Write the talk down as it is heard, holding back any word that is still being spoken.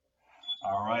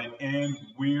All right, and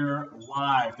we're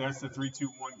live. That's the 3, 2,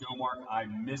 1 go mark. I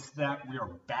missed that. We are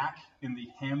back in the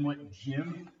Hamlet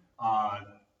Gym.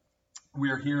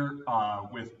 We are here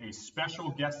with a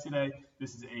special guest today.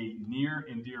 This is a near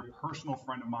and dear personal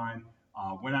friend of mine.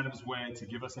 Went out of his way to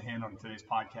give us a hand on today's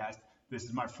podcast. This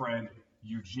is my friend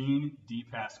Eugene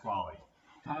DePasquale.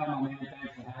 Hi, my man.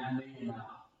 Thanks for having me.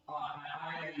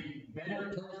 I'm a better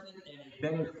person and a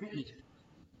better fitness.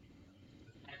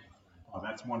 Oh,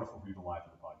 that's wonderful for you to live for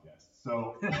the podcast.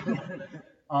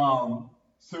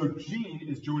 So Gene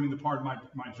is joining the Part of My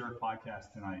Jerk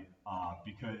podcast tonight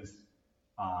because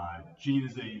Gene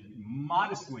is a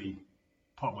modestly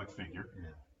public figure. Yeah.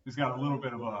 He's got a little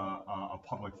bit of a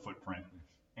public footprint,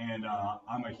 and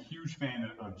I'm a huge fan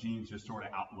of Gene's just sort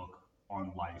of outlook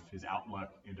on life, his outlook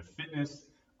into fitness.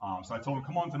 So I told him,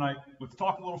 come on tonight, let's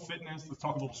talk a little fitness, let's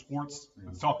talk a little sports,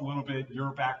 let's talk a little bit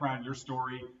your background, your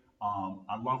story.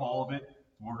 I love all of it.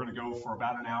 We're going to go for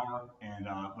about an hour, and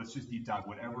let's just deep dive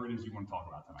whatever it is you want to talk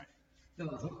about tonight.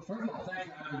 So, first of all,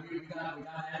 thanks. We got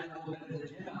added a little bit to the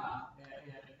gym.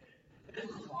 This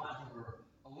was for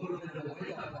a little bit of a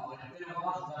wake-up call. It's been a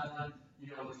while since I've done,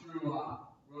 through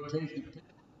rotation.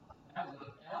 That was a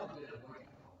bit of a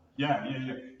wake-up call.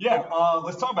 Yeah.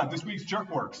 Let's talk about this week's jerk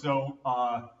work. So,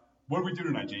 what did we do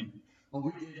tonight, Gene? Well,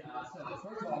 we did. So,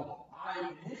 first of all,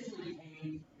 I initially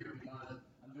came here because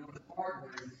I'm doing a part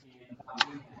race in about a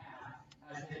week and a half.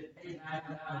 I said, hey, can I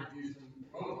come down and do some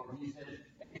road work? He said,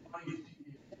 hey, buddy,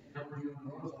 we're doing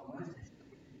roads on Wednesday. So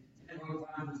we did 10 road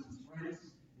climbs and some sprints.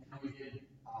 And we did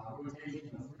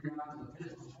rotation of 3 rounds of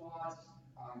pistol squats,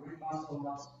 ring muscle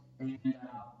ups, and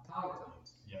power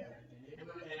cleans. Yeah.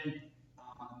 And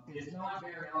it's not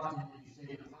very often that you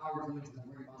say the power cleans and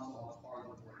the ring muscle ups part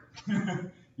of the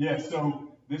work. Yeah, so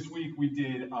this week we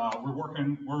did,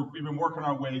 we've been working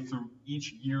our way through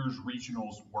each year's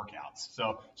regionals workouts.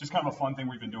 So just kind of a fun thing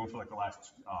we've been doing for like the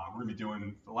last, we're going to be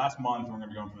doing the last month, and we're going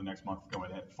to be going for the next month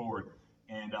going ahead forward.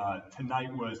 And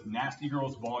tonight was Nasty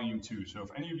Girls Volume 2. So if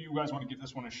any of you guys want to give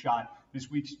this one a shot, this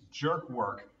week's jerk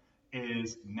work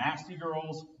is Nasty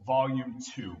Girls Volume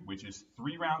 2, which is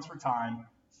 3 rounds for time,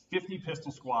 50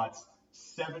 pistol squats,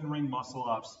 7 ring muscle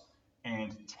ups,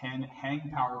 and 10 hang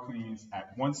power cleans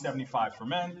at 175 for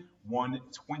men,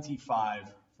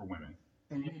 125 for women.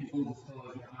 And in full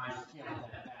disclosure, I scaled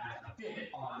that back a bit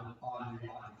on the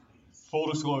cleans. Full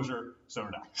disclosure, so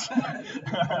did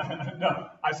I. No,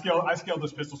 I scaled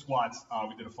those pistol squats.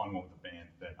 We did a fun one with the band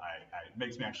that it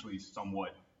makes me actually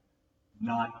somewhat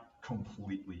not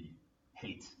completely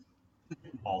hate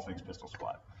all things pistol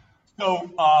squat. So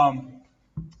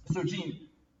Gene,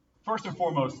 first and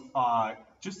foremost,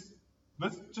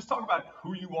 let's just talk about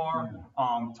who you are.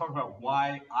 Talk about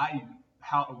why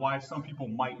some people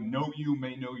might know you,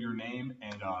 may know your name,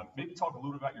 and maybe talk a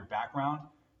little bit about your background.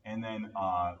 And then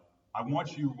I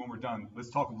want you, when we're done, let's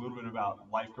talk a little bit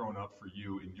about life growing up for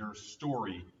you and your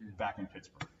story back in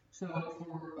Pittsburgh. So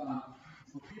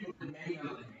for people that may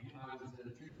know me, I was a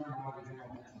 2-term Auditor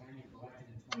General of Pennsylvania, elected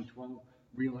in 2012,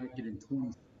 reelected in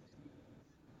 2016.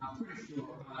 I'm pretty sure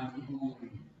I'm the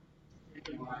only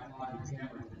Auditor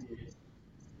General that did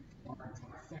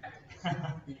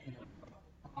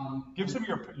Give some of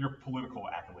your political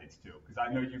accolades too, because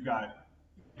I know you've got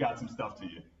some stuff to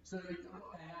you. So, and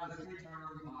I was a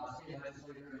 3-term state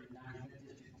legislator in the 95th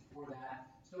district before that.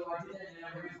 So I did that, and I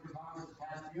ran for Congress this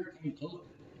past year. Came close.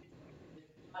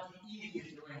 It's not the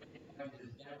easiest way to get elected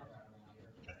as a Democrat around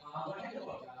here. But hey,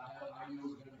 look, I knew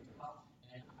it was going to be tough,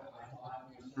 and I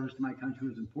thought service to my country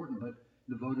was important, but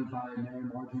the vote by a narrow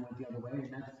margin went the other way,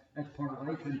 and that's part of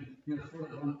life. And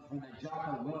sort of from that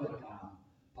Jocko Willard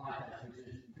podcast, which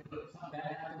is good. Something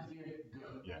bad happens to you,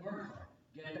 good. Yeah. Learn from it.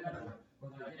 Get better.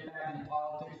 Whether I get back into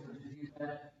politics or just use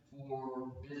that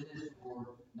for business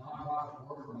or nonprofit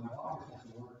work or my law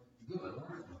professional work, good.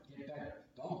 Learn from it. Get better.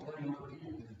 Don't blame other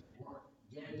people because it doesn't work.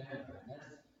 Get better.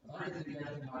 And I think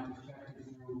that's been my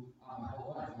perspective through my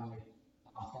whole life. I'm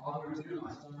a father too.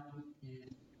 My son is going to be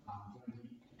in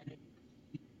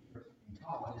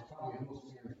college. It's probably a little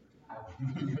scary for a child.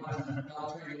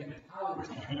 I'll tell you, college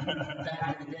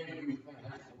back in the day when we were playing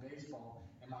high school baseball,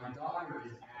 and my daughter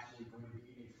is actually going to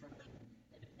be a freshman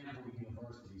at Temple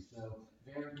University. So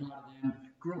very proud of them.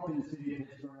 Grew up in the city of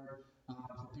Pittsburgh.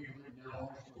 For people that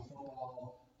know high school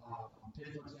football,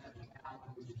 Pittsburgh Central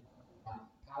Catholic, which is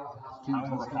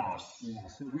powerhouse. Yeah.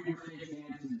 So we were state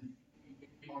champs, and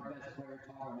our best player,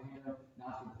 Todd Orlando.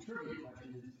 Now, so the trivia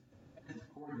question is, as a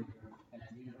coordinator at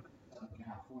the University of Southern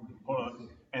California. Hold on.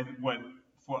 And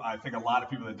I think a lot of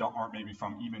people that aren't maybe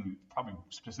from even probably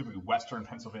specifically Western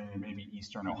Pennsylvania, maybe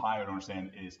Eastern Ohio, don't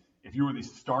understand is if you were the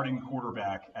starting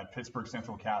quarterback at Pittsburgh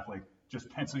Central Catholic just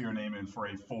pencil your name in for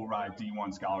a full ride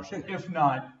D1 scholarship. If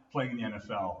not, playing in the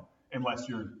NFL, unless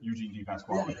you're Eugene D.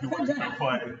 Pasquale, who wants to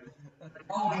play.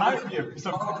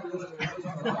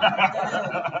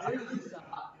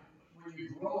 When you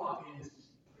grow up in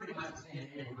pretty much the same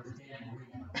neighborhood as Dan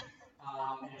Marino,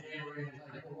 and Dan Marino is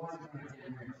like, well, why is he going to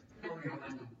Dan Marino? Dan Marino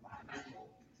went to high school.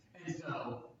 And so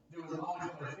there was always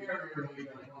a very early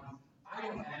going, I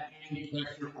don't have any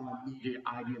pressure on me to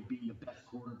idea of being the best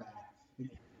quarterback.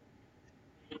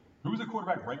 Who was the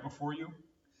quarterback right before you?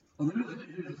 Well, there was a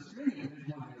string of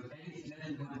Division I. There was Eddie Smith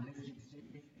who went to Michigan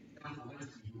State, John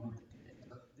Walensky who went to Pitt.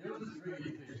 There was a string of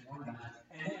Division I guys.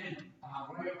 And then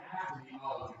right after me,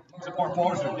 Mark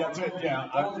Barnes, that's it, yeah.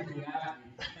 Barnes came after me.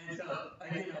 And so I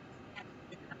did a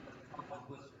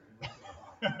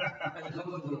as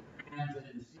opposed to the Rams and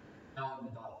the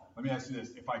Dolphins. Let me ask you this.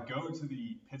 If I go to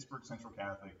the Pittsburgh Central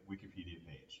Catholic Wikipedia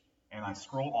page and I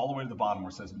scroll all the way to the bottom where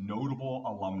it says notable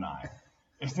alumni,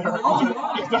 is there, are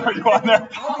you on there?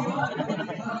 I'll be on there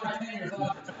because of my 10 years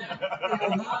old. It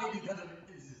will not be because of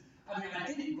this. I mean, I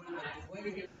think when I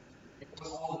played it was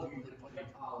all the people that played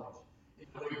in college. It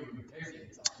played in the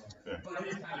Patriots up there. Yeah. But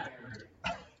it's kind of arrogant.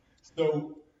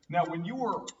 So, now when you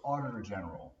were Auditor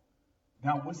General,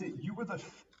 now was it, you were the,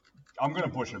 I'm going to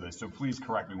butcher this, so please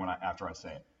correct me after I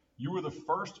say it. You were the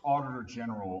first Auditor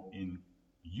General in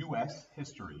U.S.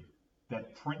 history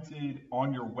that printed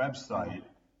on your website.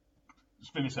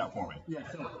 Just finish that for me. Yeah,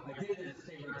 so I did it as a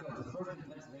state record. I was the first in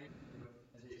Pennsylvania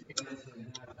as a state legislator, and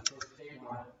then I was the first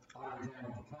statewide Auditor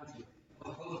General of the country. I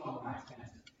was posted on my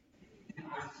expenses. And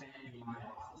I spent in my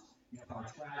office. You know, I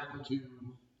traveled to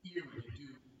Erie to do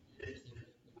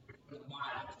the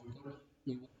mileage, we go to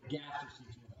the gas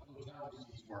receipts, where the hotel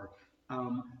receipts were.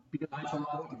 Because I thought,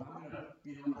 look, if I'm going to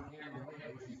be able to handle the way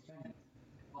we spend,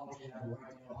 I'll just have a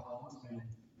right to know how I'm spending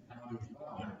that money as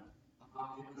well.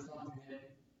 It was something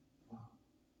that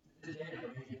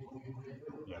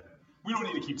yeah. We don't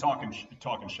need to keep talking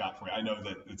shop for you. I know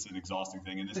that it's an exhausting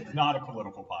thing, and this is not a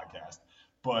political podcast.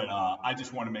 But I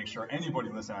just want to make sure anybody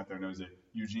listening out there knows that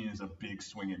Eugene is a big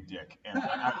swinging dick, and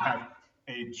I have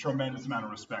a tremendous amount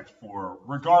of respect for,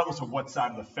 regardless of what side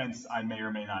of the fence I may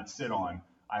or may not sit on.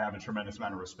 I have a tremendous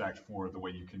amount of respect for the way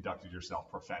you conducted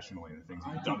yourself professionally and the things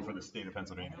you've done for the state of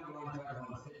Pennsylvania.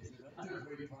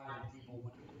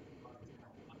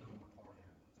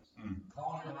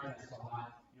 Calling it like I saw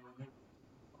it, you know,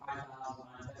 5,000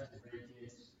 untested rape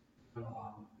kits, 58,000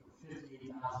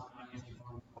 unanswered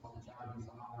phone calls, the child was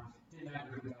on, didn't have a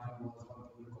good government was what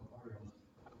political party was.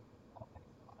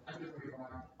 I took very far.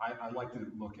 I like to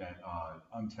look at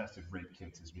untested rape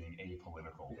kits as being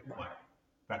apolitical, but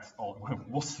that's all.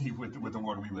 We'll see with the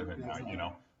world we live in now, you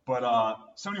know. But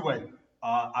so anyway,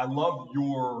 I love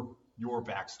your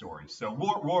backstory. So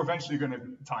we're eventually going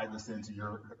to tie this into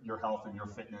your health and your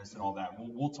fitness and all that.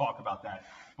 We'll talk about that.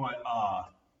 But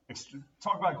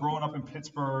talk about growing up in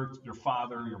Pittsburgh, your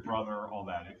father, your brother, all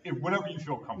that. Whatever you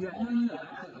feel comfortable. Yeah, no.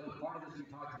 Actually, part of this we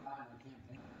talked about in our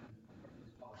campaign.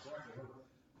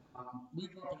 We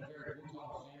grew up in a very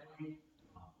blue-collar family.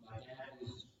 My dad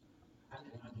was, I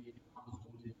didn't want to be a Thomas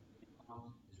Wounded.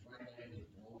 His right leg was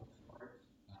blown apart.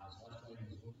 His left leg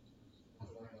was wounded. His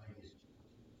right leg is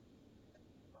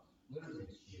literally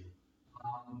his shoe.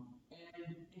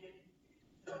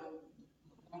 So,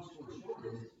 long story short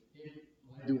is, it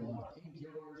led to a lot of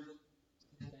painkillers.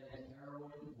 Synthetic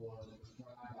heroin was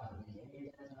prescribed by the VA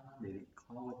at that time. They didn't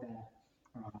call it that,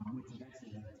 which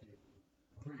eventually led to a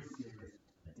pretty serious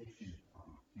addiction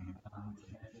problem, which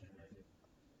eventually led to.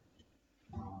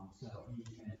 So he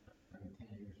spent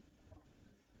 10 years.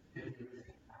 If there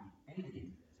is anything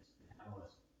to this, that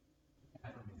was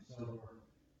after being sober,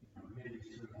 really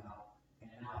screwed out,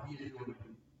 and now he is doing.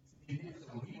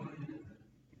 So he went into it.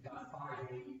 He got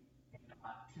 5'8" and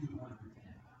got 210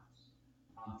 pounds.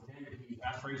 Today he's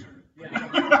Matt Fraser. Yeah.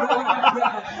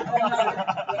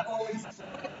 Always.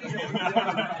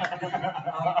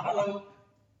 Although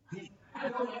he's I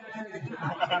don't know if he's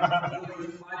not. He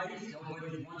was 5'8", so but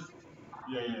he's 165.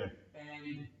 Yeah. And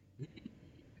in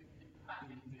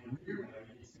a weird way,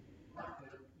 it's but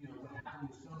you know what happened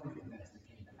with so many vets that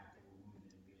came back that were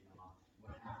wounded in Vietnam.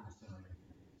 What happened with so many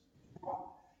people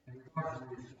wrong. And regardless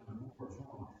of where you're going, war is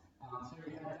wrong. So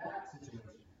we had that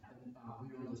situation. And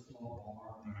we were in a small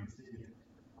bar in the city.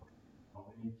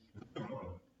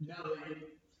 No,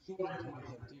 it started in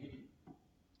 2013.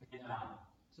 And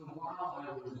so while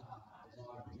I was as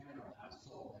Auditor General, I was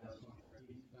sold. That was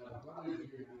 2013. But my brother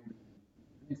was here.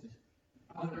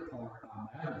 Other part, my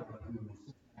other brother who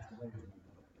was passed away was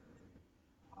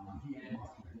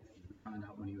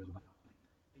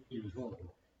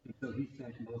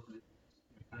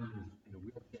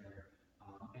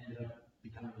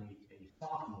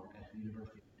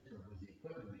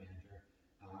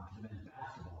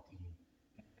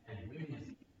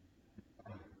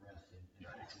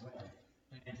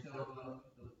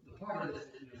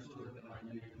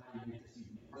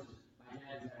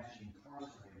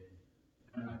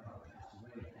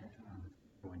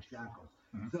shackles.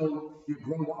 So you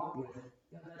grow up with,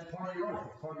 that's part of your life,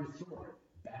 it's part of your story.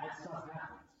 Bad stuff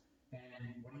happens.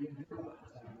 And what are you going to do about it?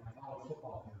 It's like my college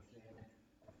football coach said,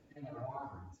 in our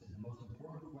locker room, said the most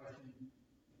important question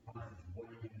on earth is what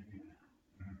are you going to do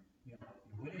now? You know,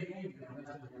 you win a game, you're the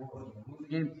rest of the world. You lose a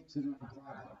game, sit on the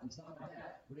drive and stuff like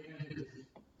that. What are you going to do?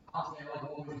 I'll say, oh,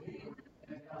 what was me?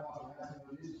 And get up off the grass and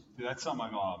go do something. Dude, that's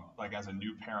something like as a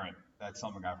new parent, that's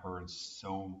something I've heard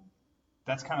so.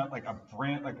 That's kind of like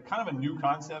kind of a new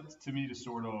concept to me to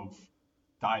sort of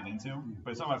dive into,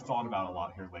 but it's something I've thought about a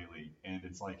lot here lately. And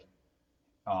it's like,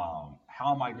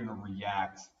 how am I going to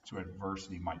react to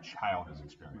adversity my child is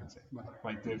experiencing? Right.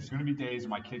 Like, there's going to be days when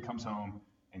my kid comes home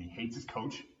and he hates his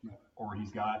coach, or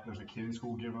there's a kid in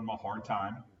school giving him a hard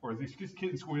time, or there's just kid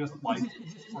in school he doesn't like,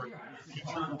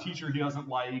 or teacher he doesn't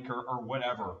like, or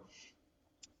whatever.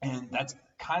 And that's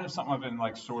kind of something I've been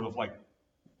like sort of like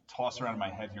toss around in my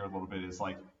head here a little bit is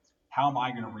like, how am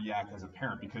I going to react as a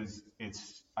parent? Because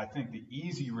I think the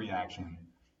easy reaction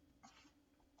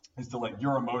is to let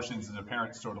your emotions as a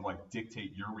parent sort of like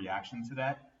dictate your reaction to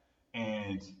that.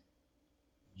 And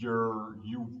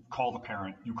you call the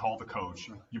parent, you call the coach,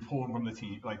 you pull them from the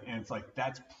team. Like, and it's like,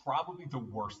 that's probably the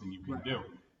worst thing you can do.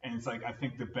 And it's like, I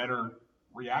think the better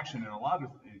reaction in a lot of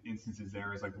instances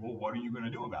there is like, well, what are you going to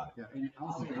do about it? Yeah, and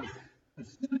also,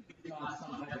 assuming it's not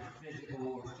some type of physical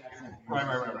or sexual abuse. Right.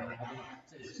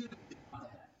 So assuming it's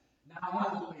not that. Now, I want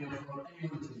to look for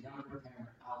anyone who's a younger parent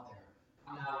out there.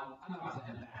 Now, I'm not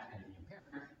saying that as a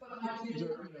parent, but my kids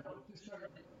are, just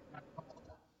starting to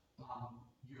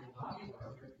you will not be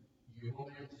perfect, you will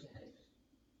make mistakes,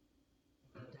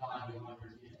 but God, you want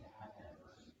your kids to have that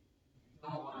adversity. You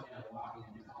don't want them walking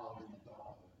into college and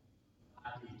adulthood,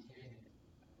 not be taken,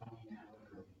 I mean that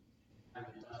literally, and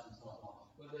to dust themselves off.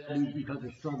 Whether that is because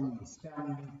they're struggling with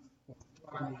spelling, or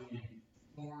struggling in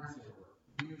sports, or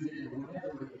music, or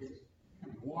whatever it is,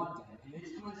 you want them, and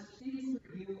it's going to speak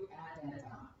for you at that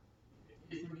time.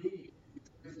 It's for me,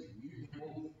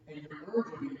 and your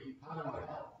urge will be, how do I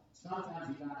help? Sometimes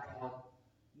you gotta help.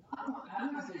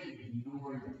 I'm not saying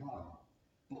ignoring the problem,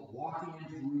 but walking in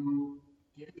through,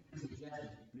 giving them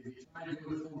suggestions. But if you're trying to do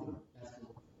it for them, that's the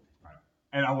work. Right.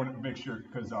 And I want to make sure,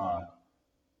 because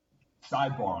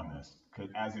sidebar on this, because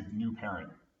as a new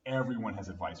parent, everyone has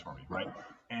advice for me, right?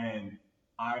 And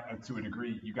to a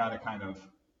degree, you got to kind of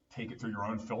take it through your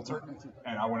own filter.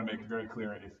 And I want to make it very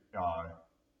clear,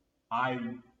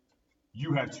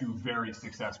 you have two very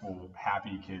successful,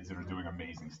 happy kids that are doing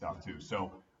amazing stuff too.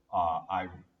 So I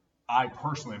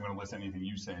personally am going to listen to anything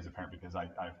you say as a parent, because I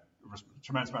have a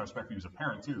tremendous amount of respect for you as a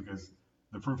parent too, because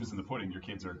the proof is in the pudding. Your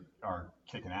kids are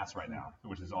kicking ass right now,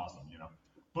 which is awesome,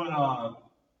 But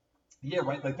yeah,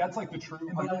 right. Like, that's like the true.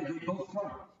 And by the way, they both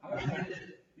struggle. I was thinking,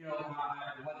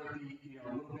 whether it be,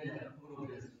 a little bit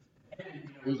of, and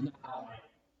he's not like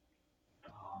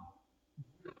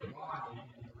really rocking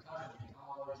in percussion in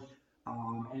college.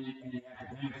 And the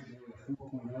academics, they were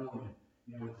 4.0,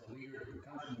 and was the leader of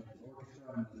percussion in his orchestra,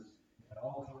 and was at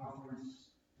all conference.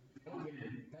 Located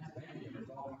in Pennsylvania, it was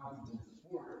all conference in the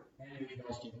sport, and he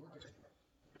was in orchestra.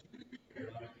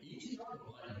 Like, he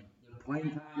struggled, like the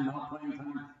playing time, not playing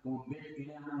time, going big,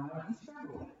 in and out, he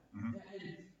struggled. And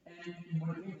when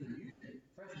it came to the music,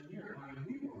 freshman year,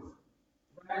 we were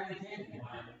dragging the table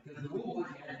line, because the rule was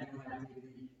you had to do an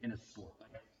activity in a sport.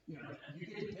 Like, you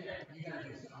get to pick, you got to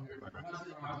do something.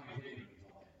 Nothing wrong with hitting these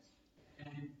all days. And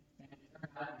it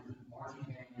turned out it was marching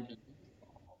band and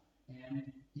baseball.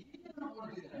 And he did not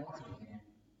want to do that marching band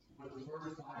for the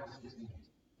first 5 or 6 games.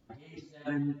 Game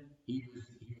 7, he was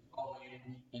all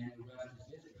in, and the rest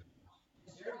is history.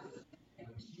 Sarah was the same,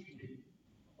 but she didn't.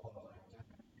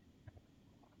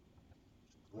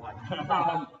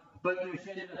 But she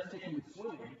ended up sticking with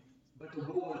swimming. But the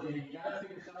rule was that you got to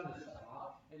figure some of this stuff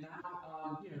out. And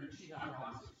now, she's not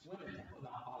obviously swimming now,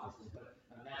 not obviously, but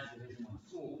that's Division I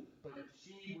school. But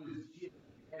she was a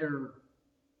better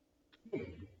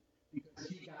kid because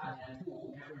she got in that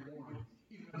pool every morning,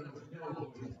 even though there was no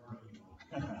boys in her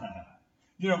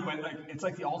anymore. But like, it's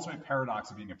like the ultimate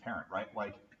paradox of being a parent, right?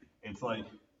 Like, it's like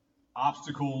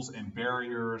obstacles and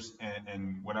barriers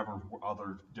and whatever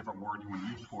other different word you want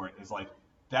to use for it is like,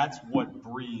 that's what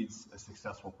breeds a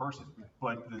successful person.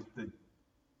 But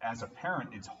as a parent,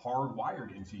 it's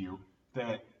hardwired into you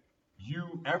that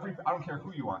I don't care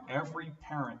who you are, every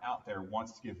parent out there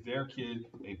wants to give their kid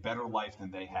a better life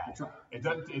than they had.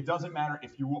 Right. It doesn't matter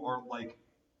if you are like,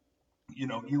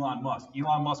 Elon Musk.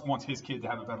 Elon Musk wants his kid to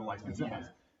have a better life than he has.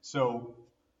 So,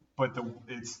 but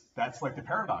that's like the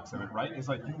paradox of it, right? It's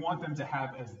like you want them to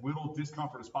have as little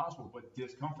discomfort as possible, but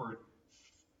discomfort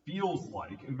feels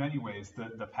like, in many ways,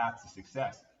 the path to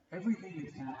success. Everything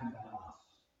that's happened to us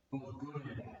both good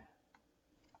and bad.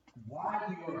 Why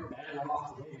we are better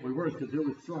off today than we were because there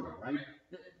was struggle, right?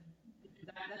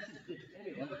 That's just,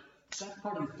 anyway, that's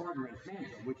part of the Spartan race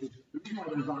mantra, which is the reason why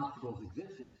those obstacles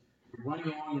exist is you're running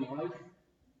along in life,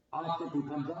 obstacle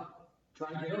comes up, try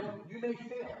to get over it. You may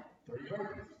fail 30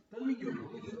 burpees. Doesn't mean you're a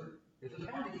loser. There's a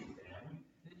penalty for failing.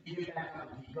 Then you get back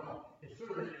up and keep going. It's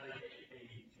sort of a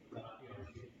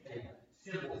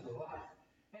symbol for life.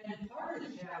 And part of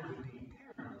the challenge of being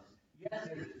parentless, yes,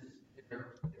 there's your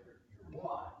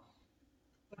blood,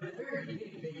 but at the very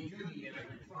beginning, they do need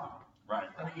everything from it. Right.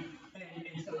 I mean,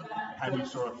 and so that. How do you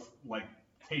sort of like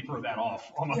taper that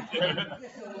off almost? Yeah,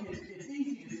 so it's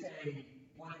easy to say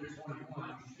when you're 21,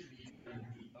 you should be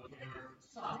okay, or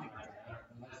something like that.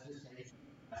 And let's just say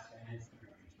that's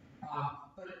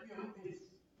but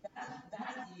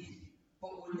that's easy.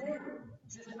 But when they're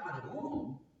just out of the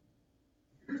womb,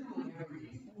 you're doing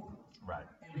everything for them. Right.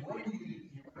 And when you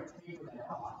taper that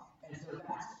off, and so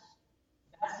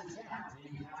that's the challenge,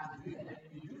 and you have to do that,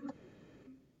 and you do it.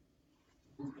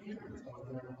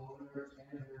 Over their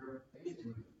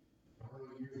basically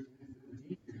early years through the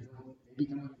teachers, they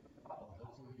become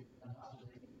hopefully enough so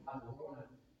they can out of the world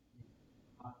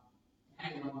and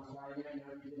hang on the side again,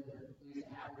 you did at least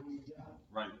a half a decent job.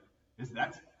 Right. Is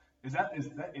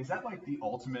that like the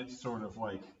ultimate sort of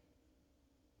like,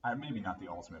 maybe not the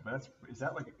ultimate, but is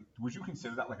that like, would you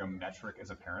consider that like a metric as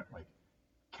a parent? Like,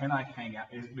 can I hang out?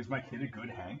 Is my kid a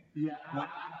good hang? Yeah,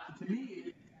 to me,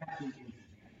 it's actually interesting.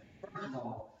 First of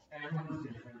all, everyone's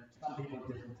different. Some people have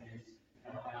different tastes.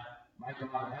 My daughter,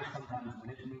 I sometimes, when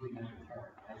it's moving in with her,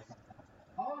 I sometimes,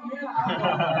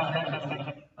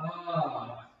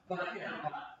 oh yeah,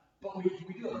 but we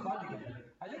do have fun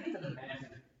together. I think it doesn't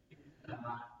matter if it's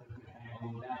not a good hang,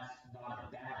 although that's not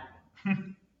a bad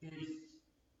one. It's,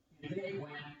 if they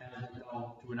went as an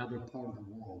adult to another part of the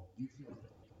world, you feel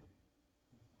that they'll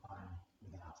be fine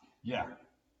without you. Yeah.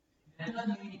 That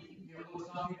doesn't mean,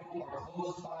 some people are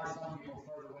close by, some people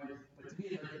further away, but to me,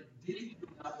 did you do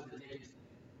enough so that they can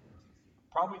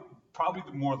Probably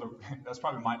that's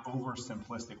probably my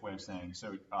oversimplistic way of saying.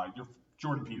 So you're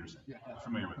Jordan Peterson,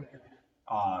 familiar with him.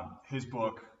 His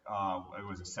book, it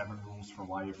was 7 Rules for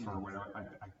Life or whatever.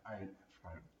 I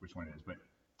forgot which one it is, but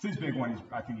it's his big one.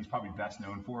 I think he's probably best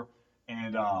known for.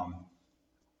 And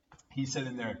he said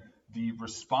in there,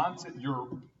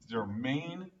 your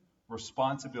main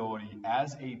responsibility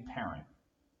as a parent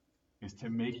is to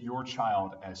make your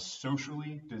child as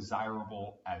socially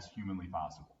desirable as humanly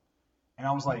possible. And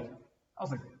I was like,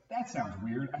 that sounds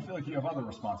weird. I feel like you have other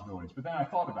responsibilities. But then I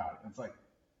thought about it. And it's like,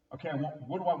 okay,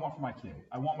 what do I want for my kid?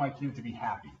 I want my kid to be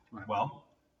happy. Right. Well,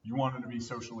 you want him to be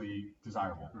socially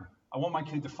desirable. Right. I want my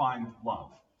kid to find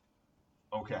love.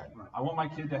 Okay. Right. I want my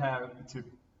kid to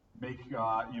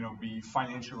be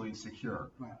financially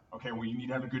secure. Right. Okay. Well, you need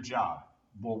to have a good job.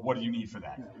 Well, what do you need for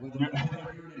that? Yeah.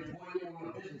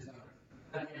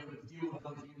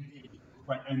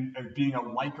 Right. And being a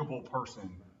likable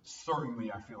person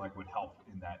certainly, I feel like, would help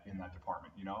in that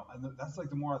department, And that's like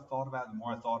the more I thought about it,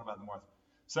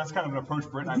 so that's kind of an approach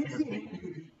Britt and I think of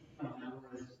taking.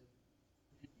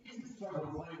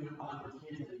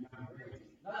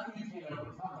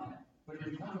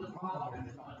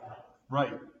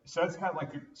 Right. So that's kind of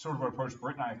like sort of an approach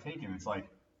Britt and I have taken. It's like,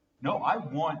 no, I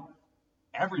want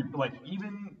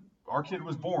even our kid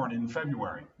was born in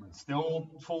February, still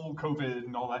full COVID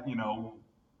and all that,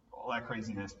 all that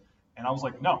craziness. And I was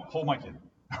like, no, hold my kid.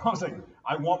 I was like,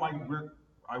 I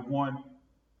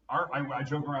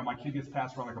joke around, my kid gets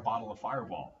passed around like a bottle of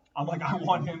Fireball. I'm like, I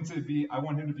want him to be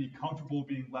comfortable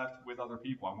being left with other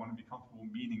people. I want him to be comfortable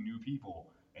meeting new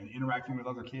people and interacting with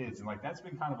other kids. And like, that's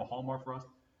been kind of a hallmark for us.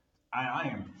 I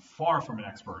am far from an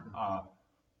expert,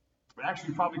 but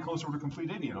actually probably closer to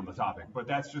complete idiot on the topic. But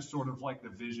that's just sort of like the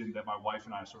vision that my wife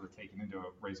and I are sort of taken into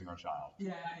raising our child.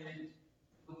 Yeah, and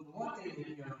the one thing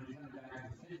that, kind of back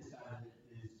to the fitness side of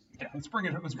it is... Yeah, let's bring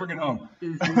it home.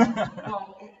 Because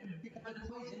it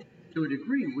plays into a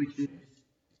degree, which is,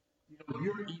 if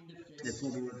you're into fitness,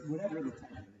 whatever the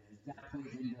type of it is, that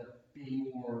plays into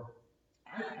being more...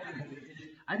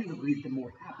 I think it leads to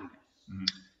more happiness. Mm-hmm.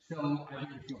 So I think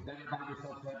you feel better about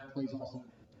yourself. That plays also.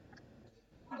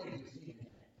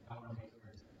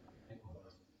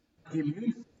 The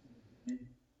immune system is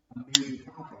a major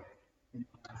topic in the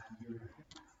last year and a half.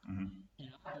 Mm-hmm.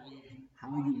 And I believe how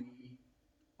you eat,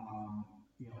 how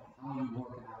you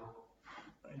work out,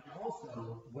 and also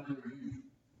whether you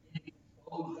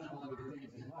expose to other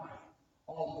things in life,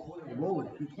 all play a role in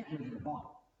it. You can't live in a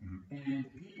bubble. Mm-hmm. And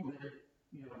the people that live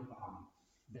in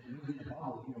a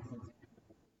bubble, for example,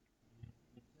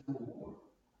 Civil War,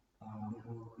 that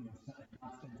were, spending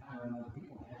constant time around other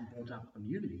people and hadn't built up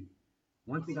immunity.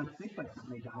 Once they got sick by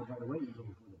something, they died right away even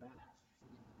before the bats.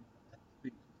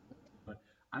 But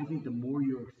I think the more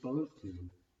you're exposed to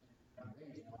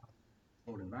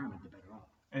sport environment, the better off.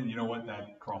 And you know what?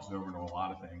 That crosses over into a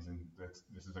lot of things, and that's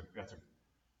a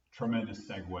tremendous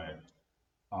segue.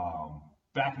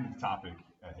 Back into the topic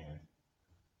at hand.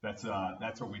 That's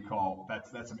what we call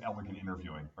that's some elegant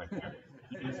interviewing right there.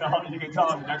 You can tell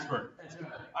I'm an expert.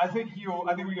 I think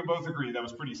we can both agree that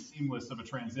was pretty seamless of a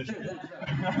transition.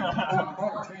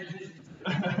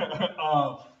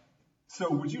 So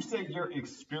would you say your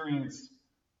experience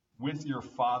with your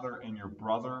father and your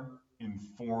brother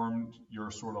informed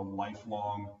your sort of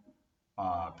lifelong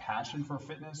passion for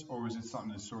fitness, or was it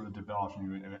something that sort of developed in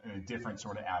you in a different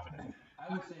sort of avenue?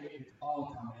 I would say it's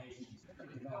all a combination. It's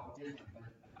certainly developed different, but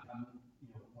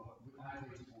I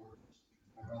played sports.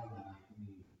 My brother and I,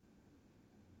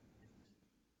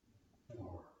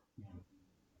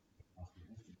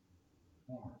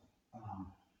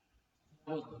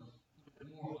 was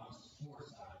more on the sports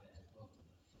side as opposed to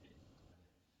the fitness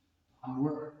side.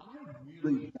 Where I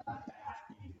really got back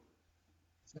into it.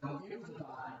 So it was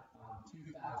about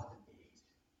 2008.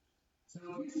 So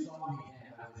if you saw me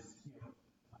then, I was,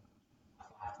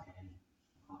 5'10".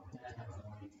 At that time I was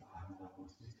 185, now I'm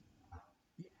 165.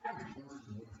 The average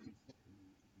person was considered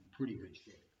in pretty good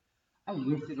shape. I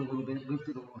lifted a little bit,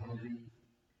 lifted a little heavy, and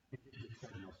did the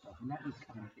treadmill stuff, and that was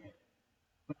kind of it.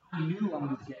 But I knew I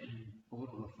was getting a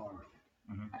little lethargic.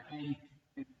 Mm-hmm. And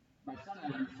my son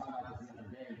and I were talking about this the other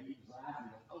day, and he was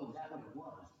laughing, like, oh, is that what it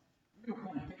was? We were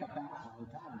playing pickup basketball all the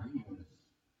time, and he was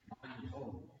 9 years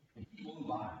old, and he blew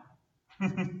by.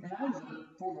 And I was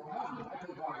a former athlete. I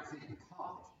played Rocket City in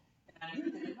college. And I knew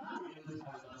that not only was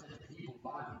I was upset that he blew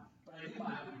by me, but I knew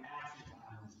my reaction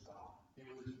time was gone. It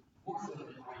was more so that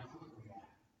I couldn't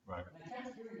react. Right. And I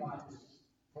kept hearing about this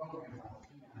program called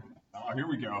P90. Oh, here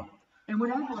we go. And when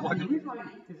I was like, the reason why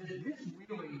is that this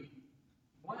really,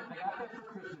 I got that for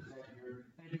Christmas that year,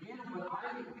 and it began with what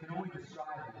I can only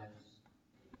describe as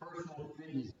personal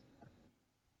fitness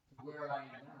to where I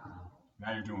am now.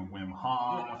 Now you're doing Wim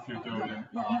Hof, you're doing...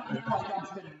 now I'm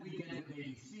spending weekends with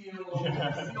Navy SEAL,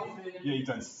 SEAL Fit. Yeah, you've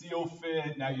done SEAL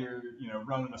Fit, now you're,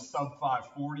 running a sub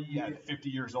 540 at 50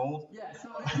 years old. Yeah, so,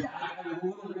 I a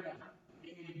little bit of,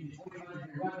 in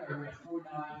 25-degree weather, I ran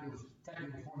 49, it was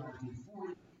technically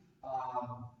 41940.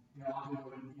 I'm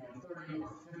doing, 30 or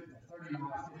 50, 30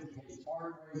 mile, 50K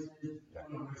Spartan races,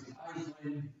 doing racing Iceland,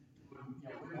 doing,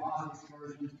 Wim Hof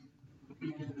excursions,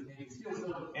 weekends with Navy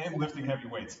SEAL. And lifting heavy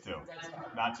weights too. That's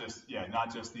right.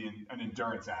 Not just an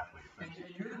endurance athlete. And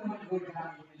you're the one that really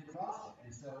got me into CrossFit,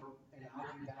 and I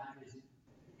think that is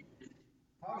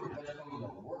probably the best way to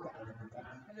work out of every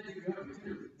time. And then you go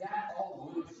too. That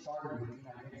all really started with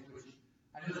P90X, which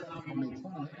I know some people make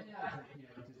fun of it.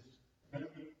 But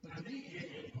to me,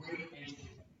 it's a great entry.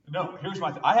 No, here's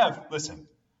my listen,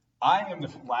 I am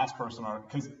the last person on it,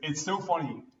 because it's so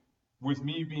funny, with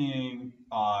me being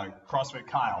CrossFit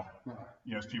Kyle,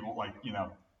 as people like,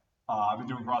 I've been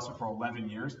doing CrossFit for 11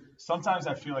 years. Sometimes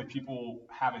I feel like people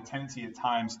have a tendency at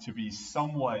times to be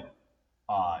somewhat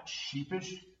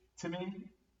sheepish to me,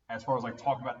 as far as like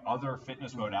talking about other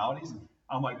fitness modalities.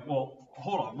 I'm like, well,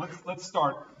 hold on, let's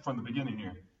start from the beginning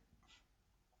here.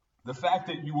 The fact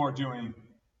that you are doing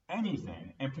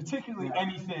anything, and particularly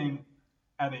anything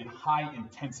at a high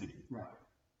intensity,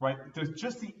 right? There's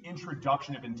just the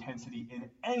introduction of intensity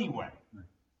in any way. Right.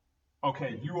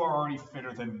 Okay, you are already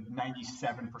fitter than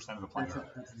 97% of the planet.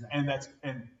 That's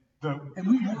exactly. And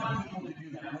we want people to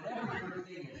do that. Whatever your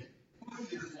thing is,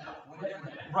 push yourself. Whatever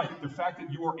that is. Right. The fact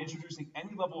that you are introducing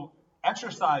any level of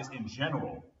exercise in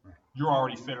general, you're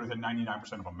already fitter than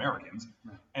 99% of Americans.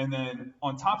 Right. And then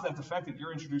on top of that, the fact that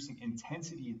you're introducing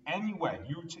intensity in any way,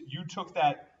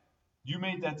 you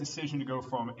made that decision to go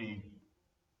from a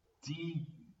D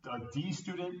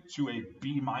student to a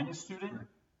B minus student. Right.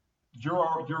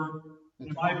 You're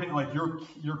in my opinion, like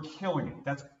you're killing it.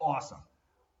 That's awesome.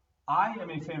 I am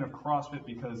a fan of CrossFit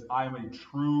because I am a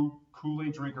true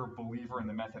Kool-Aid drinker, believer in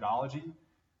the methodology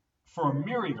for a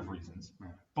myriad of reasons.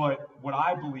 Right. But what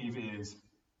I believe is,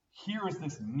 here is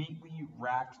this neatly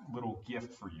wrapped little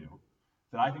gift for you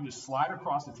that I can just slide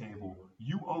across the table,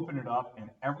 you open it up, and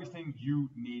everything you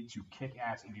need to kick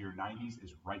ass into your 90s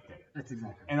is right there. That's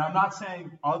exactly right. And I'm not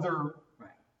saying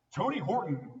Tony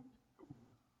Horton,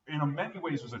 in many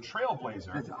ways, was a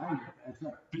trailblazer. That's right.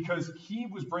 Because he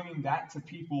was bringing that to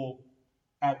people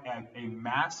at a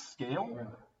mass scale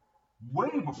way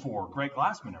before Greg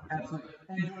Glassman ever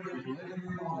did. Absolutely.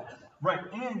 Right,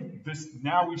 and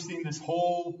now we've seen this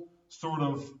whole sort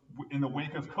of, in the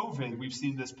wake of COVID, we've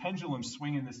seen this pendulum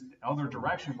swing in this other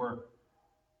direction where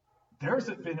there's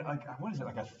been like, what is it,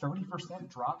 like a 30%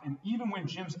 drop, and even when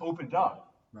gyms opened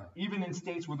up, Right. even in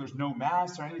states where there's no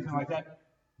masks or anything like that,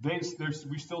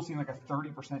 we've still seen like a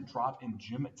 30% drop in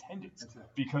gym attendance. That's right.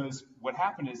 Because what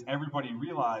happened is everybody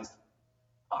realized,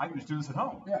 oh, I can just do this at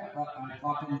home. Yeah, I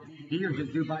talked to the or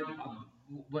just do by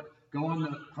go on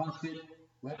the CrossFit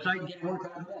website and get worked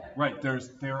out there. Right.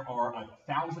 There are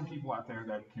 1,000 people out there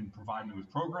that can provide me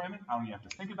with programming. I don't even have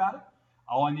to think about it.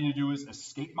 All I need to do is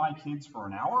escape my kids for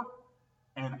an hour,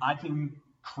 and I can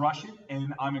crush it,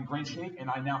 and I'm in great shape, and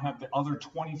I now have the other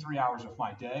 23 hours of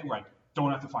my day where I don't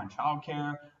have to find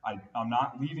childcare. I'm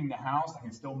not leaving the house. I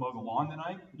can still mow the lawn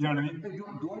tonight. You know what I mean? When the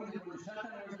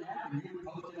shutdown wasn't happening, you would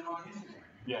post it on Instagram.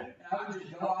 Yeah. And I would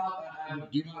just go out, I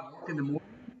would Do my work in the morning,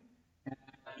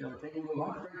 and take a little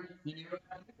lunch break, then you go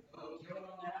kill it on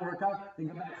that workout, then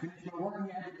come back, finish my work, and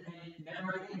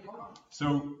never get any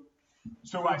fun.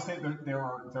 So I say that there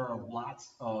are lots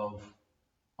of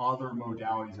other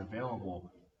modalities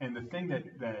available, and the thing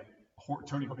that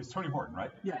Tony Horton,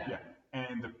 right? Yeah.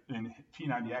 And in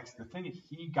P90X, the thing that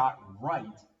he got right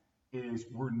is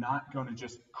we're not going to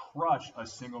just crush a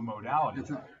single modality.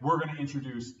 That's right. We're going to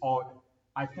introduce all.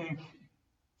 I think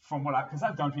from what because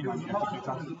I've done P90X a few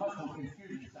times.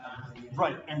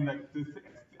 Right, and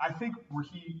I think where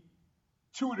he,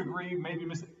 to a degree, maybe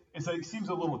it's like it seems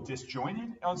a little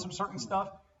disjointed on some certain stuff,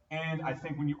 and I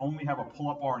think when you only have a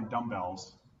pull-up bar and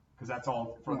dumbbells, because that's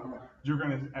all, you're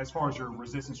gonna, as far as your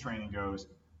resistance training goes,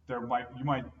 I feel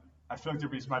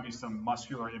like might be some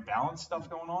muscular imbalance stuff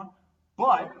going on,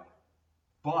 but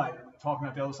talking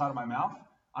out the other side of my mouth,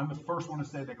 I'm the first one to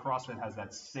say that CrossFit has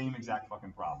that same exact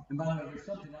fucking problem. And by the way, there's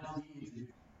something else he needs to do.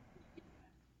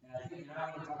 And I think, and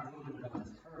I want to talk a little bit about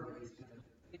this curve race because I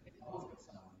think it's also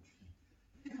somewhat interesting.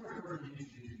 He's the first person to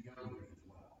introduce yoga as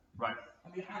well. Right.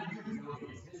 I mean, I knew yoga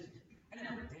existed. I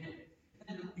never did it.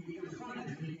 And it was funny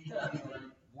because he does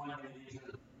like 1 minute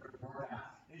into the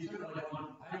workout. And he's sort of like going,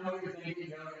 I know you're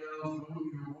thinking yo-yo,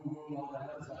 woo, all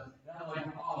that other stuff. And I'm like,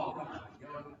 oh, right,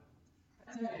 yoga.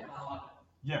 That's it.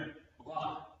 Yeah.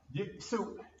 Wow. Yeah.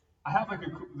 So I have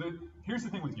here's the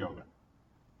thing with yoga.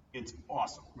 It's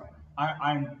awesome. Right.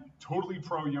 I'm totally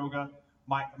pro yoga.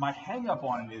 My hang up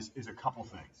on it is a couple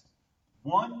things.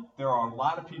 One, there are a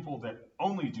lot of people that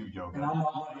only do yoga. And I'm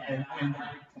not, and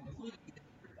completely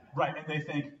right, and they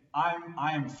think I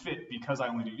am fit because I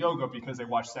only do yoga because they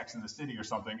watch Sex in the City or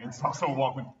something, and it's also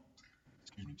walking.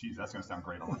 Excuse me, geez, that's gonna sound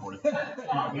great on recording.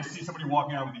 They see somebody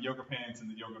walking out with the yoga pants and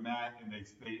the yoga mat, and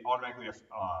they automatically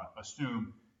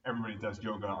assume everybody that does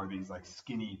yoga are these like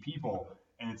skinny people,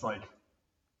 and it's like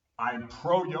I'm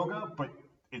pro yoga, but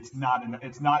it's not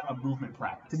a movement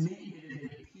practice. To me, it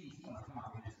is a piece of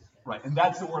comprehensive. Right, and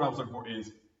that's the word I was looking for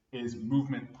is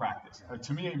movement practice.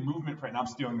 To me, a movement practice, and I'm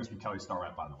stealing this from Kelly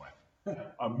Starrett, by the way.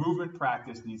 A movement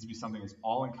practice needs to be something that's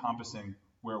all-encompassing,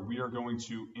 where we are going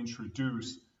to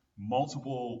introduce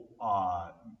multiple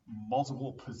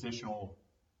positional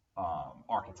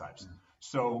archetypes.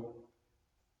 So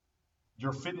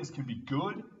your fitness can be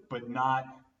good, but not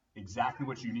exactly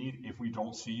what you need if we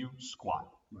don't see you squat.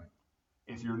 Right.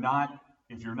 If you're not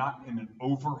in an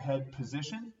overhead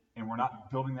position and we're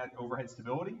not building that overhead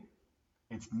stability,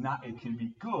 it can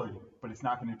be good, but it's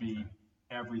not going to be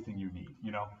everything you need,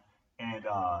 you know? And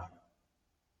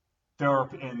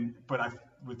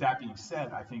with that being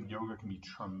said, I think yoga can be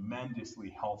tremendously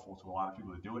helpful to a lot of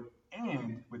people to do it.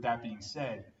 And with that being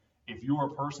said, if you're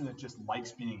a person that just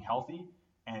likes being healthy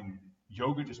and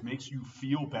yoga just makes you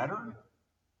feel better,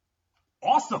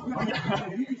 awesome.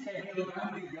 If you just say, hey, look,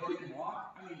 I'm going to do yoga and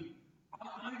walk, I mean,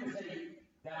 I'm going to say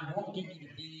that won't get you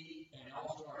to be an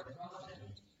all-star at CrossFit.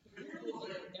 If you're a little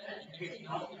bit that makes you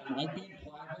healthy, I like being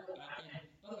pliable, and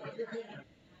by the way, you're hitting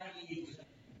 98%.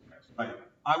 Right.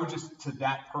 I would just, to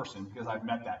that person, because I've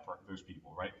met those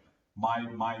people, right?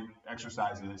 My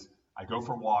exercise is I go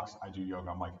for walks, I do yoga.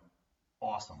 I'm like,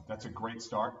 awesome. That's a great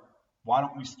start. Why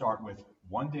don't we start with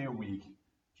 1 day a week,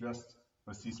 just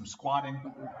let's see some squatting,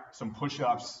 some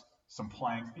push-ups, some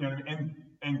planks, you know what I mean?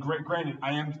 And granted,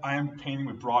 I am painting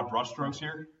with broad brushstrokes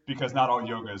here because not all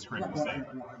yoga is created the same.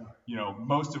 You know,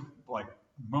 most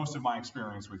of my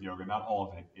experience with yoga, not all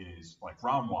of it is like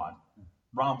Ramwad.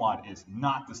 Ramwad is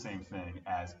not the same thing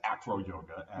as acro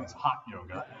yoga, as hot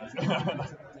yoga.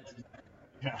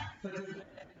 Yeah.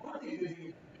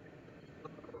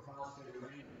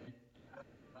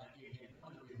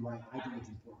 Right, I think it's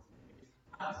important.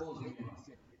 I'm closing in on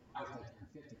 50. I was like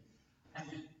 50. I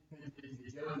just,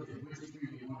 the joke is, which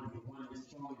street do you want to be? One that's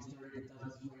strong and sturdy, that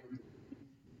doesn't sway with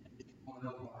you. One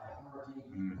over by a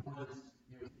hurricane, one that's,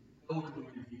 go to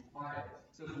and be quiet.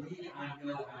 So for me, I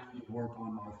know I need to Work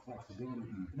on my flexibility. flexibility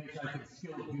to make sure I can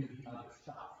still do the other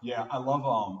stuff. Yeah, I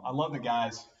love the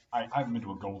guys. I haven't been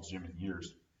to a Gold's Gym in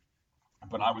years,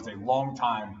 but I was a long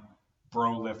time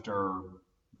bro lifter,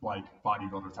 like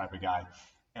bodybuilder type of guy,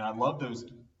 and I love those.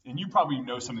 And you probably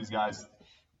know some of these guys.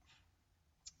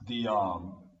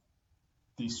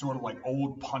 These sort of like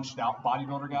old punched out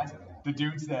bodybuilder guys, the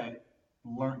dudes that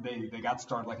learned they got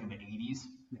started like in the 80s,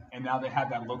 and now they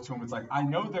have that look to them. It's like, I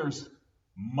know there's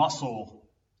muscle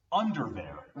under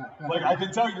there. Like I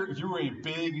can tell you're a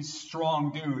big,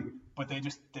 strong dude, but they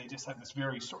just have this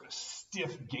very sort of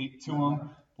stiff gait to them.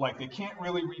 Like they can't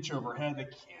really reach overhead. They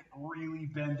can't really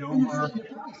bend over.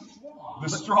 The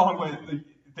strong way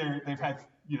they've had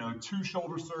 2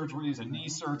 shoulder surgeries, a knee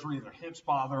surgery, their hips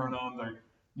bothering them. They're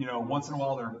once in a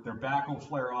while their back will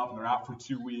flare up and they're out for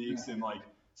 2 weeks, and like,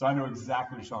 so I know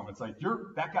exactly what you're talking about. It's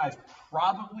like that guy's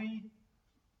probably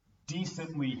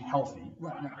decently healthy.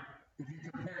 Right. If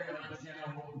you compare it to the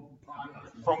general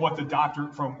population. From what the doctor,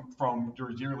 from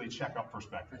your yearly checkup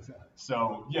perspective. That's right.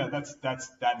 So yeah, that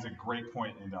is a great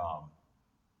point. And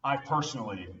I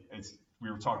personally, we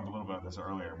were talking a little bit about this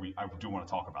earlier. I do want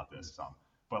to talk about this some,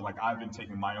 but like I've been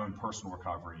taking my own personal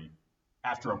recovery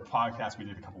after a podcast we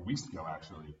did a couple weeks ago,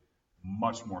 actually,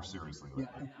 much more seriously. Yeah,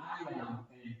 and I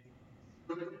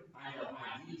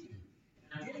need to.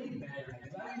 I'm getting better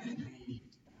because I used to be.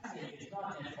 It's not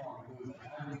that far removed.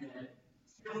 Like I was at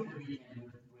still the weekend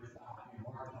with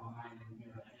Mark and I, and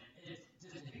it's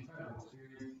just an incredible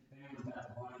experience. And it was about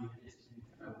the money. It's an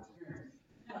incredible experience.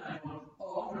 And I go,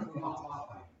 I'm gonna go off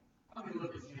fight. I'm gonna go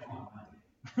to the gym on Monday.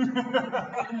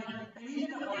 and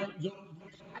even though you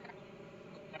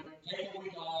take a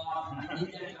week off, you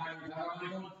get time to recover, I'm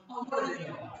going, what are they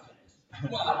about this?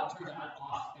 Well, it turns out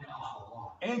an awful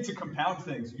lot. And to compound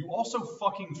things, you also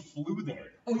fucking flew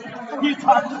there. Oh, yeah. He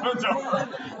talked about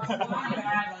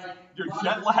you're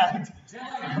jet lagged.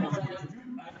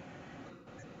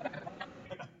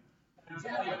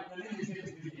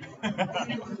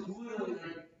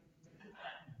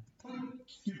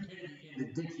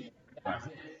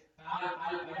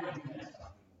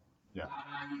 Yeah.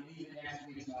 Even next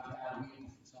week, so I've got a week.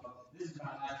 So this is my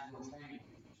last little training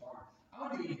week. I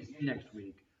want to get to Next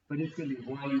week, but it's going to be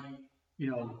light,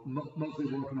 mostly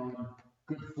working on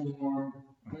good form,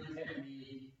 good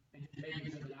technique, and just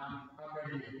making sure that I'm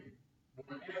ready to,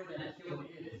 whatever that skill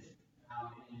is,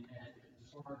 and the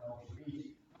sort of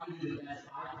reach, I'm going to do the best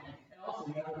I can. And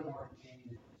also the other part of change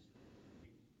is,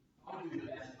 I'm going to do the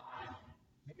best I can.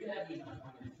 Maybe that means I'm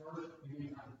coming first,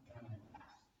 maybe I'm coming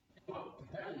last.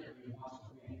 Competitively wants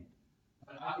to win,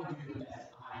 but I will do the best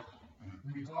I can,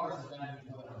 regardless of that means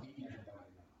whether I'm beating everybody.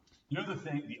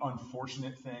 The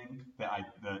unfortunate thing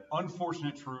the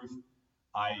unfortunate truth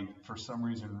I, for some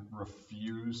reason,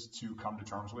 refuse to come to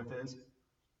terms with is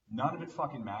none of it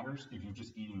fucking matters if you're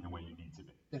just eating the way you need to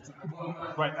be. That's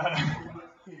right. Right.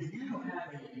 If you don't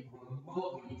have a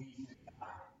remotely decent diet,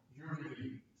 you're going to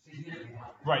be significantly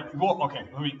healthier. Right. Well, okay.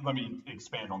 Let me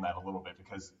expand on that a little bit,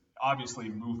 because obviously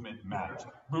movement matters.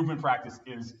 Movement practice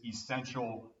is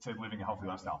essential to living a healthy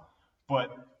lifestyle.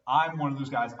 But I'm one of those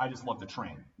guys. I just love to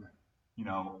train.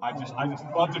 I just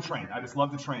love to train. I just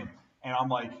love to train. And I'm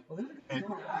like, but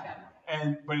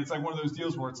it's like one of those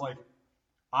deals where it's like,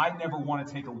 I never want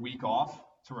to take a week off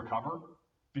to recover,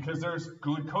 because there's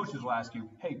good coaches who will ask you,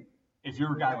 hey, if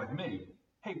you're a guy like me,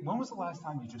 hey, when was the last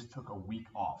time you just took a week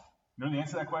off? You know the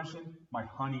answer to that question? My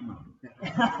honeymoon,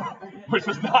 which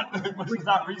was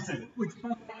not recent. Which,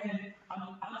 and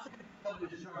I'm saying something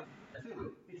to start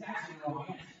too. It's actually the wrong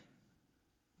answer.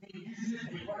 I mean, you should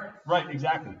be worse. Right,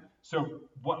 exactly. So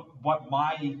but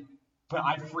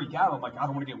I freak out. I'm like, I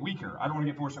don't want to get weaker. I don't want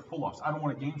to get forced at pull-ups. I don't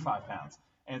want to gain 5 pounds.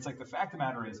 And it's like, the fact of the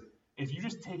matter is, if you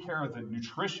just take care of the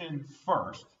nutrition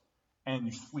first, and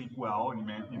you sleep well, and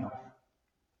you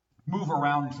move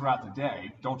around throughout the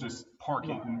day, don't just park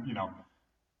it, and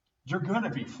you're gonna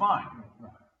be fine.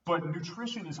 But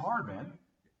nutrition is hard, man.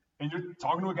 And you're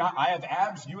talking to a guy. I have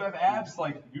abs. You have abs.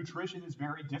 Like, nutrition is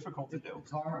very difficult to do.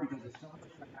 It's hard because there's so much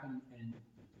crap and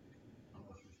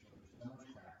so much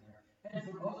crap there. And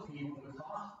for most people, the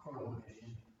cost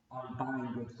prohibition on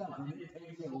buying good stuff, and it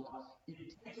takes a lot.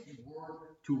 It takes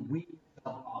work to wean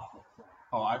yourself off the crap.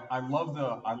 Oh, I love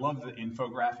the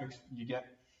infographics you get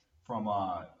from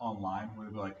online,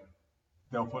 where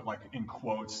they'll put like in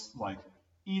quotes like,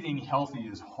 eating healthy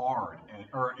is hard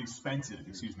or expensive.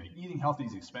 Excuse me. Eating healthy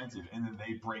is expensive, and then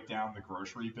they break down the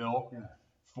grocery bill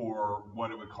for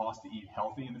what it would cost to eat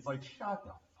healthy, and it's like, shut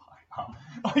the fuck up.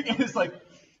 Like, it's like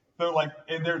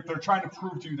they're trying to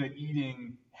prove to you that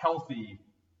eating healthy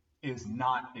is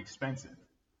not expensive,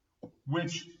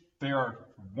 which there are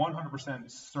 100%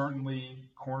 certainly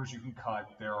corners you can cut.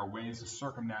 There are ways to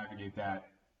circumnavigate that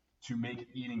to make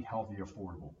eating healthy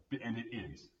affordable, and it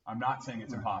is. I'm not saying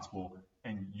it's impossible,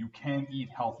 and you can eat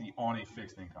healthy on a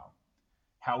fixed income.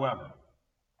 However,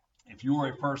 if you are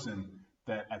a person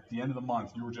that at the end of the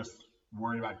month you were just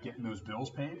worried about getting those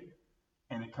bills paid,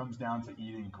 and it comes down to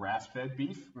eating grass-fed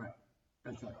beef, Right.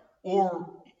 That's right. or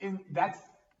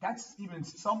that's even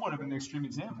somewhat of an extreme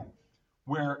example,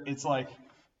 where it's like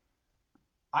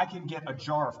I can get a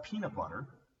jar of peanut butter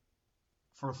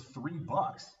for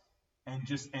 $3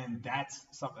 and that's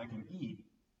something I can eat.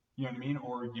 You know what I mean?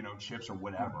 Or, chips or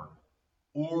whatever.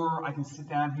 Or I can sit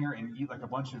down here and eat like a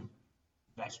bunch of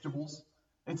vegetables.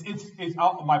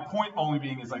 My point only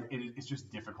being is like it's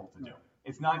just difficult to do.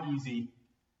 It's not easy,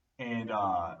 and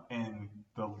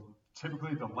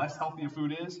typically the less healthy a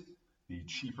food is, the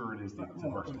cheaper it is to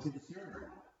purchase.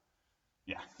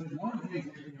 Yeah. So one of the things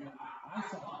that I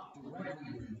saw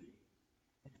directly with me,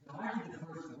 and so I did the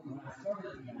first, when I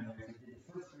started the analytics, I did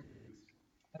the first 3 weeks.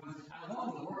 I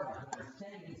love the workout, but I was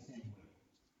staying in the same weight.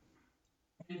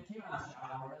 And it came out of the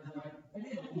shower, and I was like, I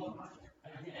didn't look much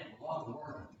different. Again, love the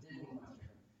workout, but didn't look much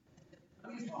different.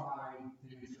 Let me try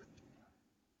the nutrition.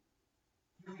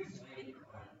 2 weeks later,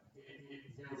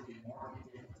 there was a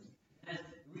marked difference. And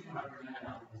the reason I bring that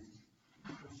up is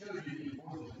it shows you the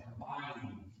importance of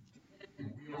combining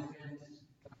real fitness,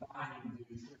 combining the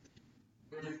nutrition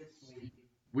with sleep,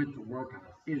 with the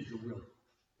workouts is the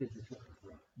trick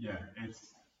for it. Yeah,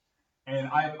 and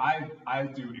I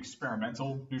do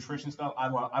experimental nutrition stuff. I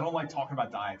don't like talking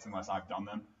about diets unless I've done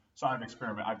them. So I've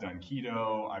done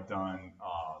keto, I've done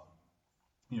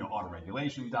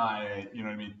auto-regulation diet, you know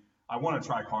what I mean? I want to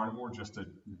try carnivore just to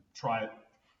try it.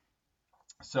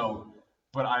 So,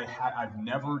 but I've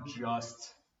never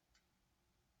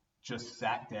just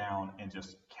sat down and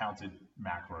just counted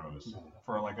macros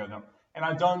for and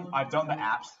I've done the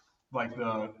apps, like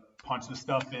the punch the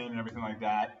stuff in and everything like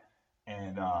that.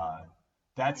 And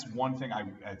that's one thing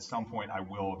at some point I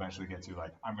will eventually get to.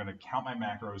 Like, I'm going to count my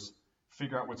macros,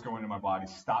 figure out what's going in my body,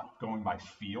 stop going by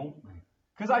feel.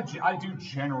 Because I do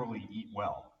generally eat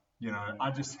well.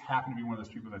 I just happen to be one of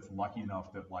those people that's lucky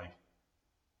enough that like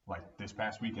this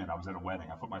past weekend I was at a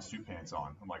wedding. I put my suit pants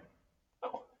on. I'm like,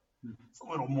 oh, it's a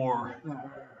little more.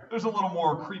 There's a little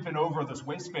more creeping over this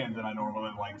waistband than I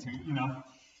normally like to,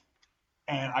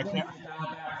 And I can't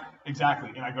exactly.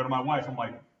 And I go to my wife. I'm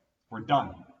like, we're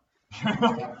done.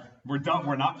 We're done.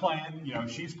 We're not playing.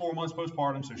 She's 4 months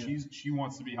postpartum, so she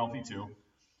wants to be healthy too.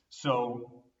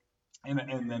 So, and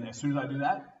then as soon as I do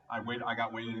that, I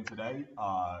got weighted in today,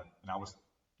 and I was,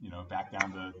 back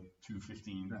down to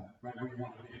 215.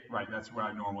 Right. That's where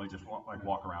I normally just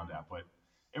walk around at. But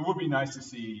it would be nice to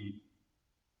see.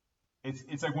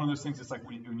 It's like one of those things. It's like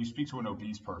when you speak to an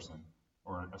obese person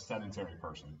or a sedentary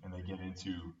person, and they get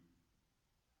into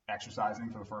exercising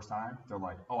for the first time, they're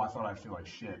like, oh, I thought I'd feel like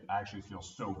shit. I actually feel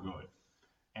so good.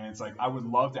 And it's like, I would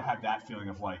love to have that feeling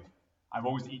of like, I've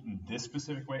always eaten this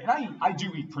specific way. And I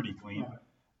do eat pretty clean.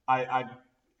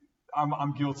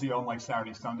 I'm guilty on like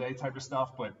Saturday, Sunday type of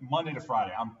stuff, but Monday to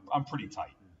Friday, I'm pretty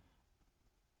tight.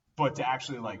 But to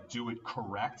actually like do it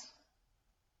correct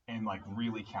and like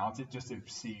really count it just to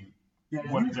see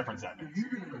what difference that makes. You're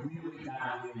going to really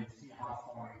dial in and see how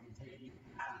far it can take you to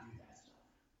have to do that stuff.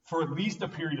 For at least a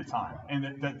period of time.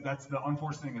 And that's the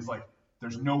unfortunate thing is like,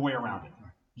 there's no way around it.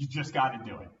 You just got to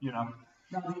do it, Now,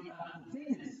 the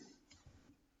thing is,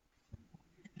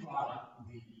 you brought up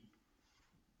the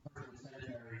person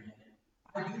sedentary,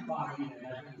 I do buy in, and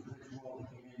I think it was Rich Roll that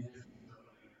came in this week.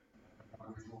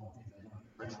 Rich Roll, I think I know.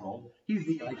 Rich Roll? He's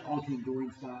the ultra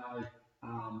endurance guy,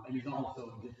 and he's also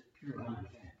just pure 100%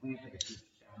 plant-based, which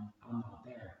I'm not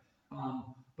there.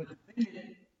 But the thing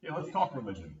is, yeah, let's talk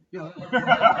religion. Yeah, one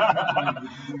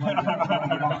line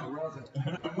that I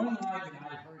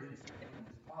heard him say on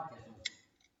this podcast was,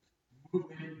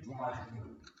 movement drives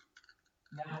mood.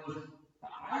 That was,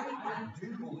 I do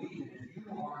believe that if you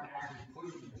are actually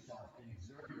pushing yourself and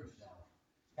exerting yourself,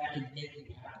 that can make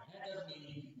you happy. That doesn't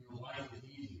mean your life is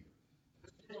easier.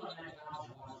 But still on that couch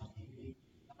and watching TV,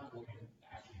 not the way to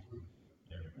actually improve.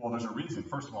 Well, there's a reason.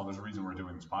 First of all, there's a reason we're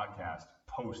doing this podcast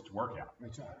post-workout.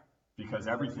 That's right. Because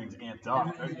everything's amped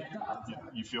up.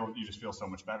 You just feel so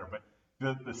much better. But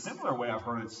the simpler way I've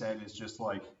heard it said is just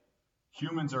like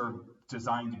humans are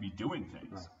designed to be doing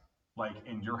things. Right. Like,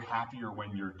 and you're happier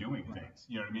when you're doing things.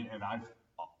 You know what I mean? And I've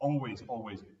always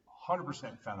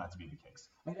 100% found that to be the case.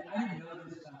 I didn't know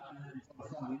this until I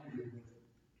saw an interview with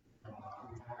a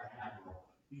retired admiral.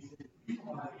 He said, the reason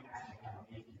why they actually have a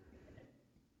major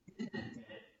isn't that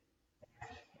they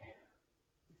actually care.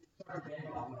 It started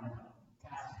getting off on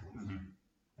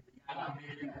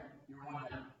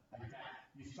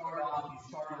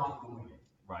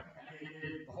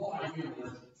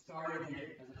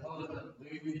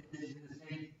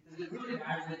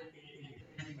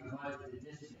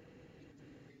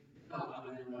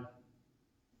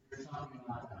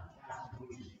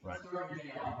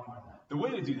the way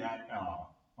to do that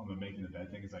on the making the bed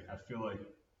thing is like I feel like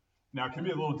now it can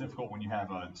be a little difficult when you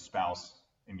have a spouse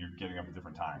and you're getting up at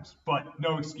different times, but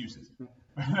no excuses.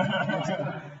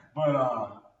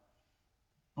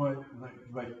 But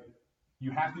like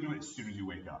you have to do it as soon as you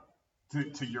wake up.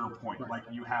 To your point, like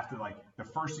you have to like the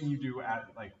first thing you do at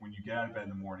like when you get out of bed in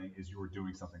the morning is you are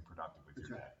doing something productive with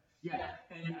your day. Yeah,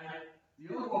 and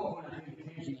the overall point I think the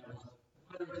case was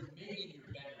whether it's making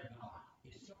your bed or not,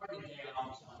 it's starting the day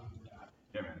off with something productive.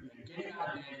 Yeah, man. Getting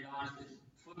out of bed, not just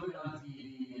flipping on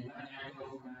TV and letting that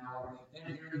go for an hour,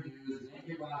 then hearing the news, then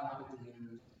get riled up with the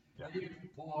news, then you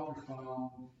pull up your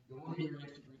phone, you look at your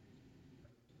Instagram,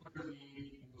 Twitter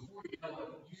feed, and before you know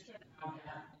it, you start out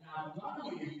that. Now, not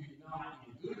only are you not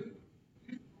in a good mood,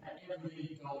 you had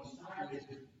everything going sideways.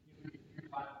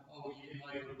 You're like, oh, you didn't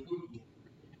like what Putin did, or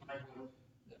you didn't like what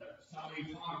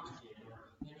somebody Congress did, or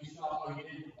then you saw, oh, you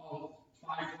didn't, oh,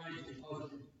 5 friends that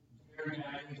posted very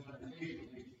bad things on their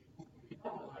Facebook page. You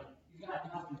know, like, you got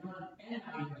nothing done, and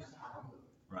now you're in a sour mood.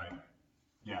 Right.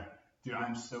 Yeah. Dude,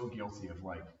 I'm so guilty of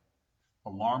like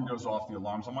alarm goes off, the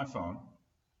alarm's on my phone.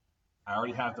 I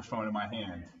already have the phone in my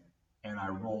hand and I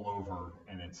roll over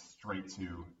and it's straight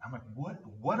to, I'm like,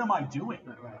 what am I doing?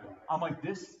 I'm like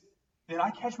this, and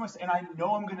I catch myself and I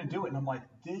know I'm going to do it. And I'm like,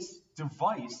 this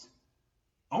device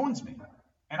owns me.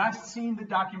 And I've seen the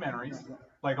documentaries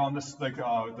like on this, like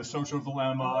the Social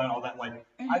Dilemma and all that. Like,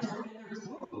 and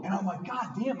I'm like,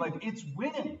 God damn, like it's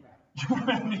winning. You know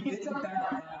what I mean? It's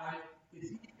about,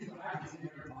 it's easy when I can sit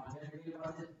here and pontificate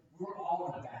about this. We're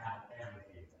all in a battle every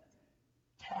day with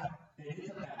that thing. It is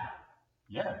a battle.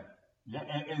 Yeah. Yeah.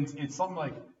 And it's something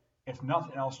like, if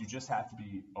nothing else, you just have to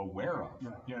be aware of.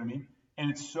 Right. You know what I mean?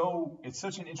 And it's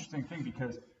such an interesting thing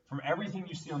because from everything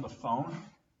you see on the phone,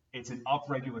 it's an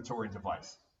upregulatory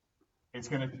device. It's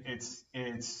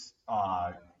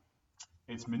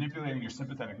manipulating your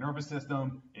sympathetic nervous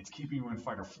system. It's keeping you in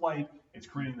fight or flight. It's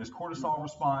creating this cortisol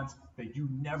response that you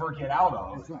never get out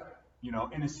of. That's right. You know,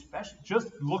 and especially just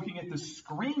looking at the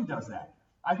screen does that.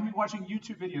 I can be watching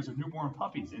YouTube videos of newborn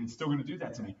puppies and it's still going to do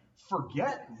that to me.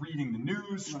 Forget reading the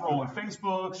news, scrolling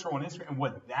Facebook, scrolling Instagram, and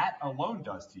what that alone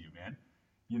does to you, man.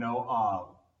 You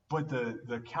know, but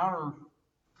the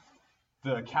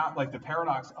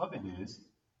paradox of it is,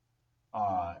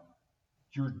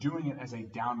 you're doing it as a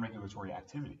down regulatory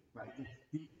activity. Right.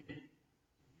 It's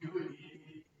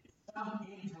some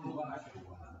intellectual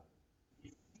level.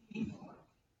 It seems like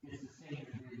it's the same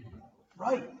as reading a book.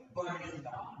 Right. But it's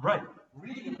not. Right.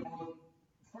 Reading a book,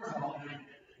 first of all,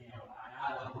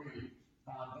 I love reading.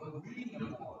 But reading a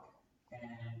book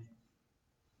and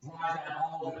drives out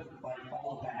all the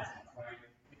bad stuff, right?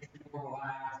 Makes you more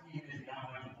relaxed, even if you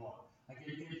don't like the book. Like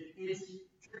it's you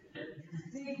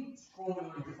think scrolling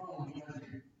on your phone because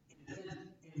you're in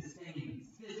the same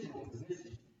physical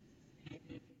position.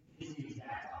 It's the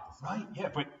exact opposite. Right. Yeah,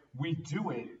 but we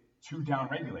do it to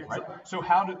downregulate, right? So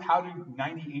how do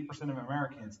 98% of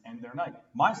Americans end their night,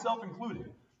 myself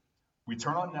included? We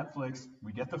turn on Netflix,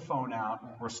 we get the phone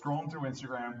out, we're scrolling through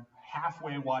Instagram,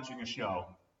 halfway watching a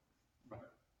show.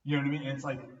 You know what I mean? And it's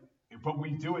like, but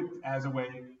we do it as a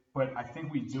way, but I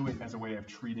think we do it as a way of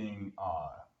treating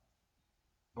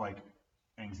like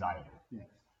anxiety. Yes.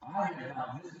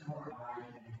 This is where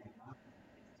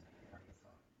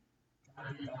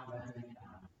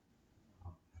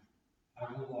I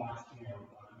will watch,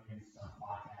 maybe some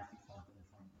podcast or something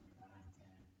from 9 to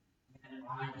 10. And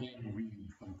I can read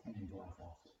from 10 to 12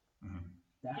 also. Mm-hmm.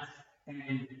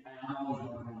 And I'm always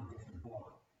working on a different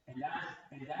book. And that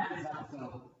is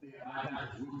also, I got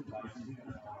this root device, and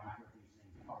that's how accurate these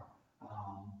things are.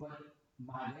 But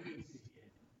my latency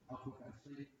is, how quick I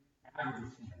sleep, average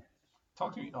is 2 minutes.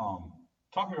 Talk to me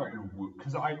about your Whoop,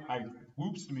 because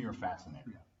Whoops to me are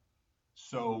fascinating. Yeah.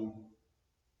 So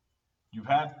you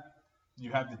have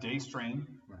the day strain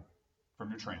from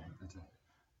your training. That's right.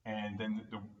 And then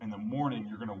in the morning,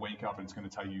 you're going to wake up and it's going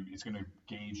to tell you, it's going to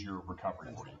gauge your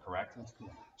recovery for you, correct? That's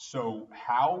correct. So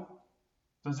how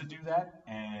does it do that?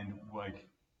 And like,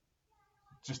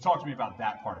 just talk to me about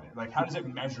that part of it. Like, how does it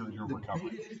measure your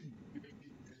recovery?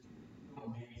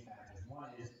 Many factors.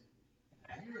 One is,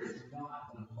 here is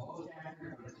not the most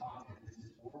accurate, but it's up there. This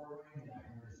is Oura Ring that I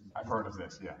heard is I've heard of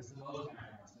this, yeah. It's the most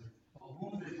accurate. So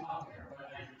Whoop is up there,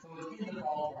 so it's in the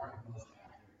ballpark of most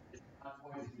accurate. It's not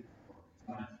quite as good as Oura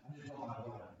Ring. I'm just going by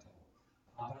what I'm told.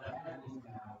 But I've had Whoop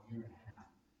now a year and a half.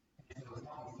 And so it's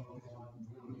helped me focus on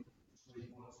really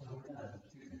sleep well. So it does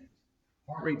 2 things.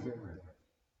 Heart rate variability.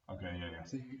 Okay, yeah.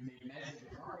 So you measure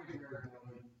your heart rate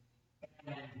variability,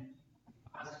 and then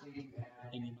honestly, you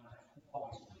have any amount of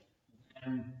quality sleep.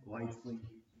 And light sleep,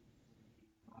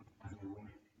 sometimes you're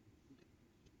awake.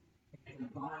 And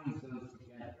combines those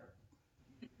together,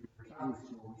 your recovery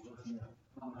score will let you know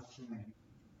how much strain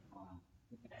on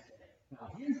the next day.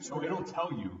 Now, here's So it'll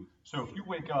tell you. So if you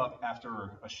wake up after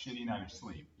a shitty night of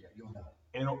sleep, yeah, you'll know.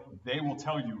 they will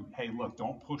tell you, hey, look,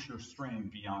 don't push your strain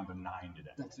beyond a 9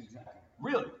 today. That's exactly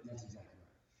right. Really? That's exactly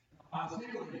right. I'll say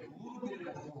with a little bit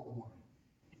of a forewarning.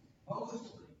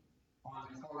 Mostly on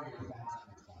the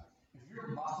cardiovascular side. If your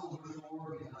muscles are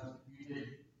sore because you did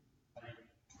like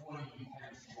 20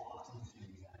 heavy squats, I'm just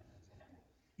using that as an example.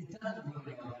 It doesn't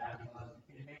really know that because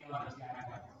it may not have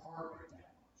jacked up your heart rate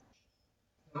that much.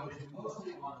 So it's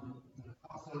mostly on the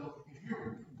so if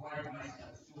your right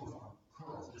bicep is sore from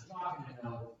curls, it's not going to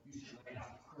know you should lay out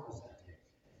the curls that day.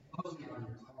 It's mostly on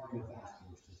your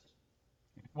cardiovascular system.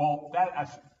 Well,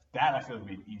 that I feel would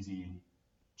be an easy,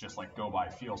 just like go by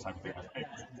feel type of thing.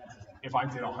 If I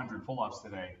did 100 pull-ups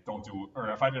today, or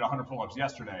if I did 100 pull-ups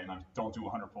yesterday and I don't do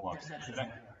 100 pull-ups today,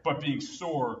 but being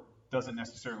sore doesn't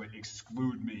necessarily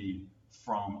exclude me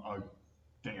from a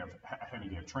day of heavy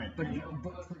day of training.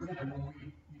 But for example, when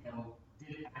we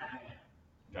did Batman,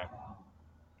 Okay.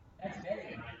 next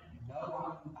day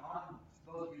I'm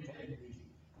supposed to be taking it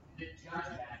easy. The judge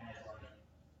that has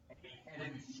like a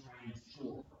heavy strain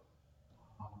sore.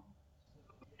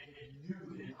 It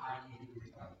knew that I needed to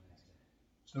recover the next day.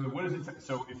 So what is it?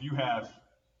 So if you have,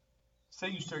 say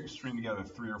you string together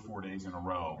 3 or 4 days in a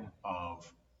row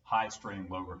of high strain,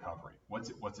 low recovery, what's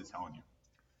it telling you?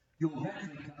 You'll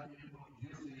eventually come in,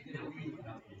 usually you get a weekly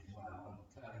update as well.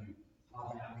 It'll tell you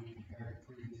how that week compared to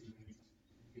previous weeks.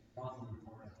 You get a monthly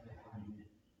report, I'll tell you how you did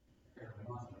compared to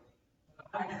monthly. But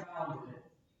I found that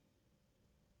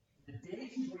the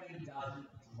day strain doesn't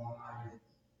drive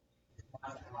as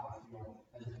much how I feel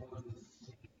as opposed to the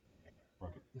sleep.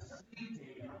 Okay. The sleep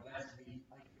data lets me,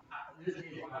 like, there's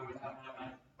days when I wake up and I'm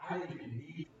like, I don't even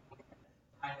need to look at it.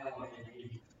 I know I'm at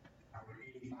 80%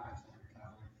 recovery, 85%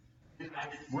 recovery.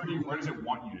 Where does it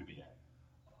want you to be at?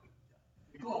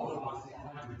 The goal is obviously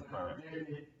 100, but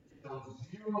Right. those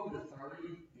 0 to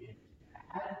 30 is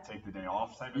bad. Take the day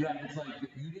off type of Yeah, thing? it's like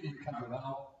you didn't recover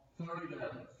well. 30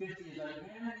 to 50 is like,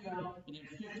 man, and then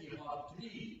 50 above, to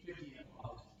me, 50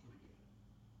 above is pretty good.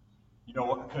 You know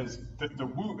what? Because the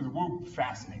woo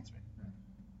fascinates me.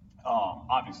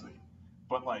 Obviously,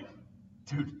 but like,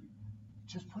 dude,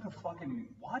 just put a fucking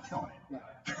watch on it. Right.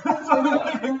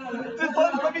 Just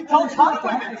let me tell time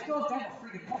with I it. still have a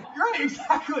freaking watch. Right,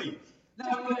 exactly. No,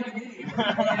 I'm like an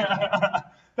idiot.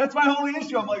 That's my only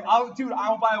issue. I'm like, dude,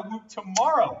 I'll buy a Whoop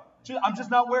tomorrow. I'm just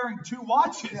not wearing 2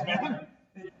 watches, man.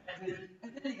 And then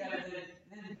you got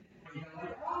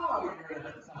like, oh, you're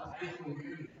at some high school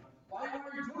reunion. Why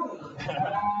are you doing this?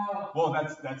 Well,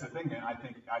 that's the thing, man. I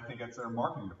think it's their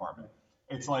marketing department.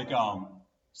 It's like,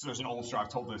 so there's an old story. I've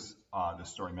told this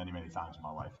story many times in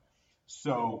my life.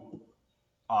 So,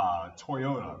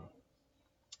 Toyota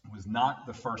was not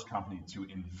the first company to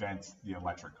invent the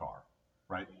electric car,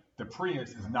 right? The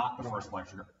Prius is not the first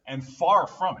electric car, and far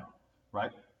from it,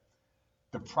 right?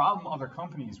 The problem other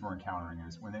companies were encountering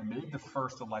is when they made the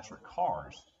first electric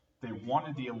cars, they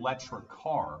wanted the electric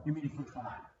car. You mean first time?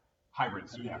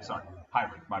 Hybrids, yeah, sorry,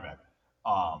 hybrid, my bad.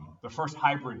 The first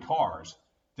hybrid cars,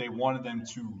 they wanted them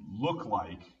to look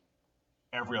like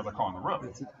every other car on the road.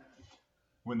 That's it.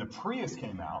 When the Prius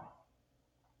came out,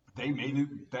 they made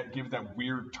it give it that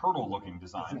weird turtle-looking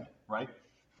design, right?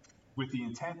 With the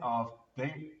intent of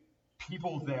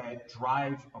people that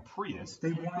drive a Prius,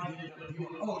 They wanted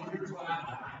people, oh, you're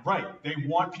driving. right? They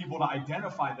want people to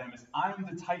identify them as I'm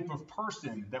the type of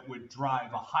person that would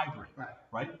drive a hybrid,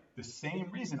 right? The same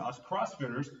reason us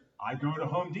CrossFitters, I go to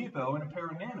Home Depot in a pair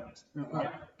of Nanos,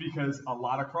 right? Because a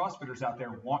lot of CrossFitters out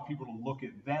there want people to look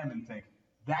at them and think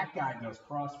that guy does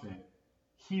CrossFit.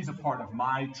 He's a part of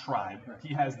my tribe.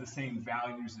 He has the same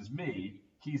values as me.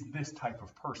 He's this type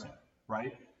of person,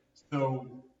 right? So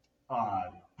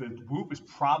the Whoop is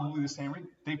probably the same reason.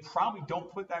 They probably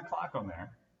don't put that clock on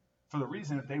there for the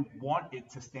reason that they want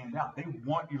it to stand out. They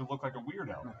want you to look like a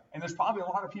weirdo. And there's probably a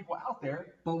lot of people out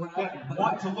there that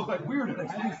want to look like weirdos. But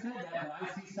having said that, when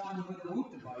I see someone with a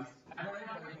Whoop device, I'm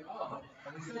like, oh,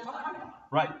 are we still talking about?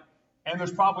 Right. And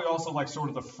there's probably also like sort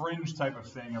of the fringe type of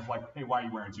thing of like, hey, why are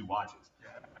you wearing 2 watches?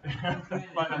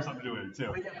 That might have something to do with it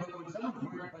too. But yeah, but when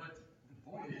someone's wearing, but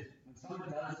the point is, when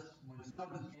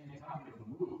someone's in a company with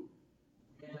a Whoop,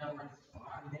 you end up with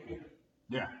fucking data.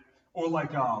 Yeah. Or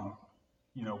like,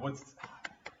 what's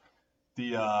the,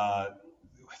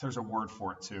 there's a word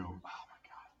for it too. Oh my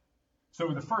God. So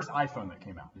the first iPhone that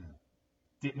came out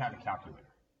didn't have a calculator.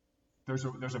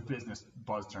 There's a business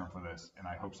buzz term for this, and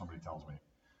I hope somebody tells me.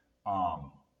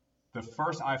 The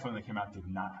first iPhone that came out did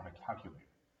not have a calculator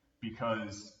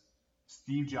because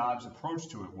Steve Jobs' approach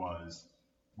to it was,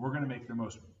 we're going to make the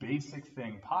most basic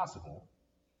thing possible,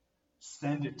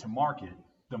 send it to market.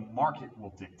 The market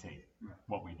will dictate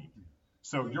what we need.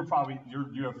 So you have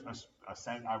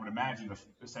I would imagine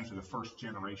essentially the first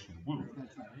generation Whoop,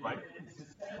 right?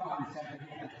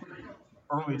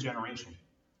 Early generation.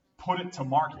 Put it to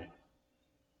market.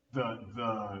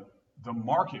 The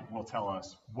market will tell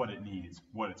us what it needs,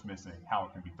 what it's missing, how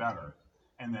it can be better.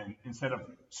 And then instead of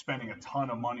spending a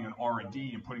ton of money on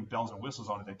R&D and putting bells and whistles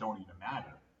on it that don't even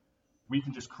matter, we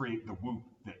can just create the Whoop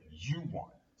that you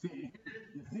want. See,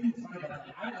 the thing is funny about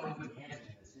that, I don't know what the answer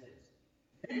to this is.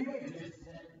 They may have just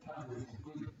said customers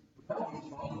included, but don't use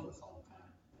phone with us all the time.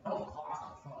 Don't cost on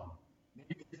the phone.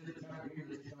 Maybe this is trying to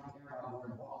just don't care about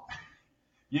where involved.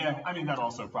 Yeah, I mean, that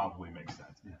also probably makes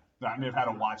sense. Yeah. I mean, I've had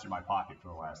a watch in my pocket for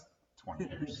the last 20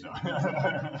 years, so.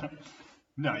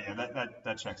 No, yeah,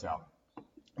 that checks out.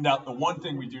 Now, the one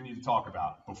thing we do need to talk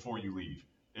about before you leave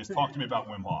is talk to me about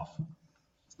Wim Hof.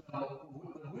 So,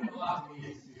 the Wim Hof to me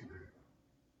is super.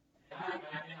 And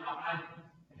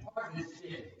part of this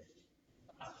shit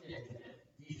is not shit, is that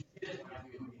he's just like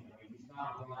you. He's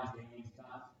not LeBron James, he's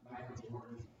not Michael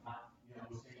Jordan, he's not,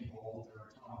 Usain Bolt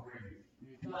or Tom Brady.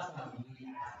 He's not some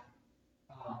elite athlete.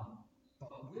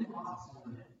 But Wim Hof is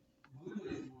someone that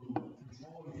literally through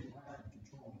controlling his breath and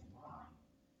controlling his mind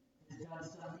has done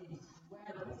some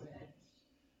incredible things.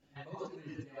 And most of it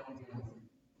is dealing with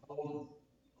cold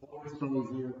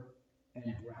exposure and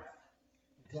breath.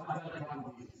 So I've done a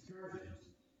couple of these excursions.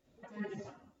 I'll tell you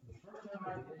something. The first time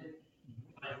I did it,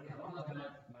 I was in my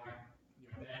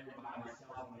bedroom by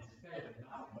myself and it's better than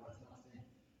nothing, but it's nothing.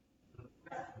 The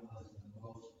breath was the most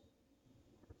important.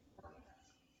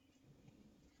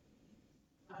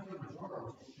 I think the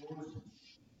majority just shorts and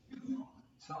shoes on.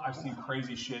 So I've seen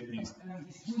crazy shit. And he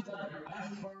swims under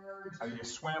icebergs. You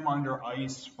swam under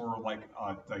ice for like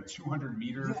 200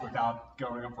 meters without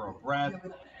going up for a breath.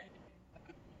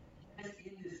 Ice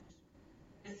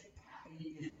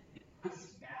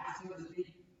bath, so to speak,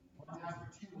 one time for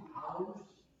 2 hours.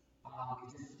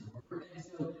 It just submerged. And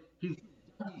so he's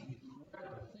done these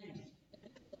incredible things.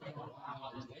 Like on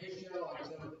the Today Show,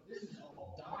 so this is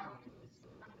all documented.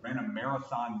 Ran a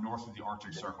marathon north of the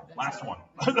Arctic Circle. Last one.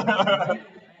 And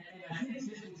I think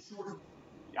this was short.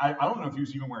 I don't know if he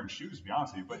was even wearing shoes, to be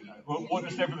honest with you, but we'll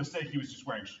just say for the sake he was just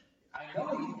wearing I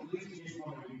know he at least just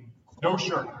wanted to be. no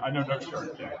shirt. I know no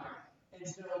shirt. Yeah. And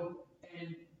so,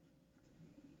 and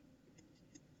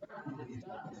what he's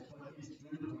done is put his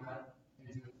food breath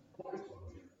into cold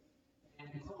exposure. And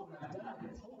when I've done it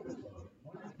in cold exposure,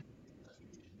 one of the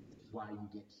things is why you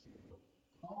get so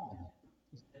calm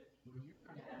is that when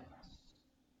you're at ice,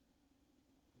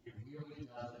 it really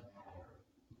doesn't matter.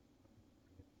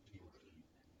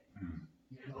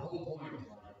 The whole point is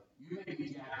like, you may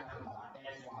be jacked up about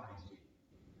X, Y, and Z.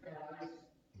 You're at ice,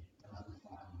 it doesn't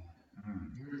fucking matter.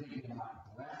 You're thinking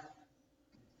about breath,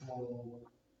 control,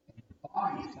 and your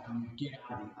body is telling you get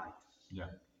out of the ice.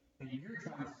 Yeah. And you're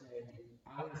trying to say, I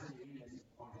want to stay in this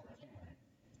as long as I can.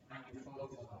 I need to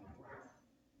focus on my breath.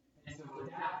 And so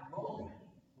at that moment,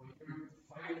 when you're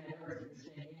fighting that urge, you're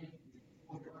staying in, you're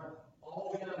holding your breath,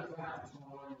 all the other crap that's going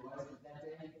on in your life that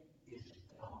day is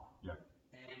gone. Yeah.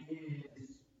 And it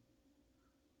is,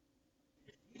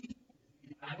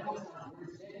 I know it's not weird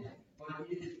to say that, but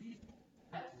it is peaceful.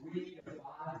 That 3 to 5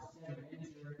 to 7 minutes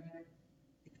you're in there.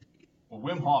 Well,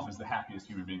 Wim Hof is the happiest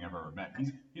human being I've ever met.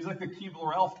 He's like the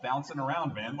Keebler elf bouncing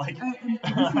around, man. Like. And you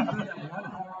do that one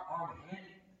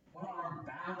arm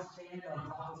bound, stand on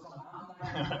top of some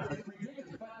mountain. It's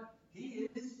ridiculous, but he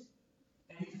is,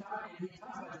 and he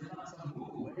talks about it's not some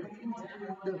woo. He wants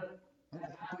everyone to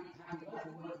have happy life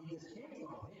and what he just came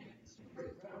from him. It's super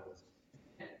incredible.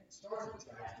 And it starts with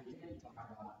trash. We didn't talk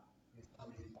about some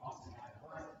of these bosses having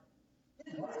life.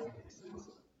 His wife committed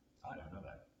suicide. I didn't know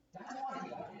that. That's why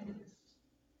he got into this.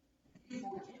 He's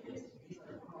 4 kids. He's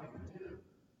like, what am I going to do?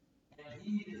 And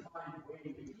he needed to find a way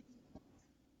to be peaceful.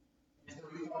 And so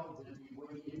he thought that the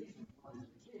way he did peaceful was as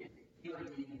a kid, he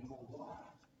liked being in cold water.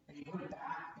 And he went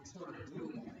back and started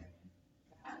doing that again.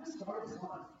 That's what started his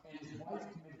life. And his wife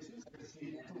committed suicide because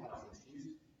she had mental health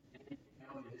issues. And his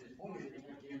point is they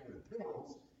kept giving her the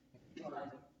pills. And he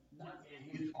like, and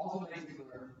he was also making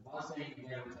her, not saying he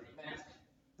never take medicine.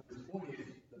 But his point is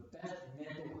the best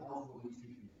mental health release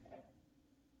you can get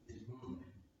is movement,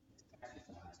 it's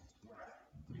exercise, it's breath,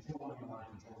 controlling your mind,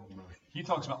 controlling your emotions. He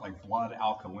talks about like blood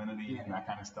alkalinity and that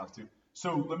kind of stuff too.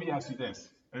 So let me ask you this,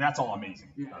 and that's all amazing.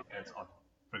 Yeah. It's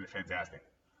pretty fantastic.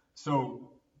 So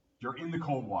you're in the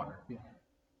cold water. Yeah.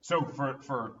 So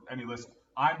for any list,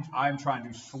 I'm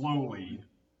trying to slowly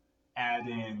add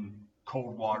in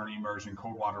cold water immersion,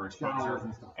 cold water Showers exposure,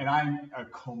 and stuff. and I'm a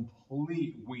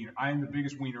complete wiener. I am the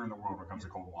biggest wiener in the world when it comes to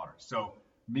cold water. So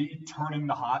me turning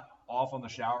the hot off on the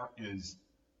shower is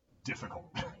difficult.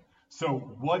 So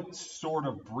what sort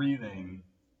of breathing,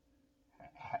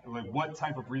 like what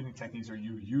type of breathing techniques are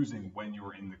you using when you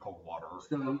are in the cold water?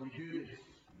 So you do this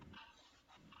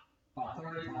about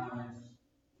 30 times,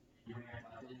 you ramp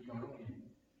up, then you go in.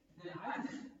 Then I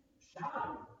just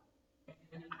shower,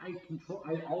 and I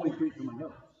always breathe through my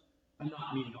nose. I'm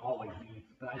not meaning always breathing,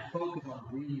 but I focus on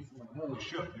breathing through my nose. You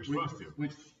should, you're supposed to.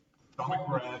 Which Stomach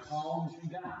breaths. calms you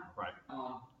down. Right.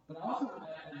 But also,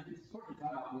 it's important to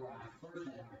talk about where I first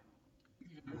had,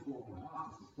 even before my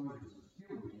office, exposure to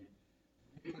skill weekend,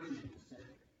 it puts you in the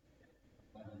Pacific.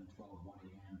 11, 12, 1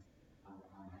 a.m., hour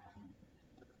and a half.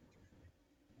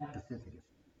 That Pacific is.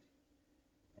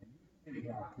 And you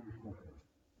figure out pretty quickly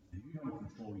that you don't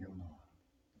control your mind,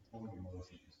 control your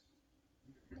emotions.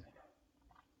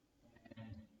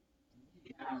 And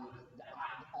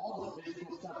all the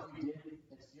physical stuff we did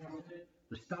at SealFit,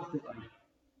 the stuff that like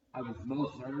I was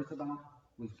most nervous about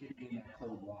was getting in that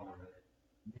cold water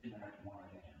at midnight, 1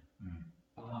 a.m.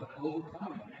 But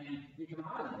overcoming it, and you come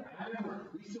out of there. I remember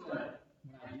we still had,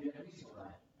 when I did it, we still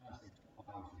had, I was like 12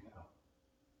 hours to go.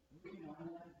 You know, I'm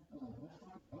like, oh, let's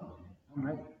not go, man. I'm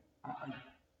ready.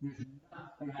 There's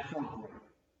nothing, I felt great.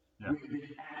 Yeah. We've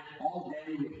been at it all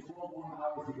day, we had 12 more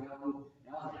hours to go, and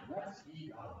I was like, let's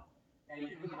keep going. And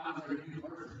it was, I was like a new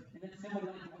person. And then someone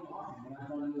like to go off, and when I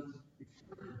thought it was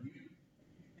excursion,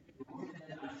 you look at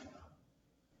that ice show.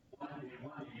 One day it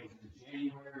was in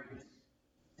January, it's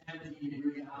 17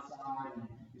 degrees outside, and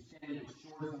you're standing with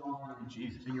shorts on, and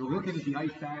Jesus. and you're looking at the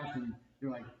ice bath, and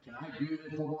you're like, can I do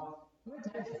this for a while? Let me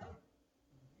tell you something.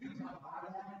 You come out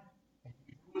of that, and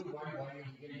you do it the right way, and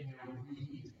you get in there with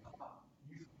reheat,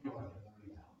 you feel like a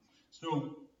 $30.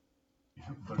 So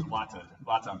there's lots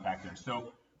to unpack there.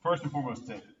 So first and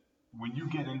foremost, when you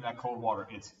get into that cold water,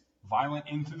 it's violent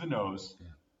into the nose,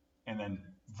 and then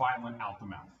violent out the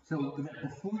mouth. So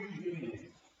before you get in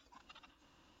it,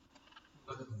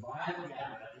 it's violent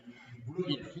out. You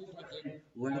really get full breath in,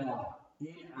 let it out,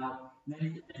 in, out. And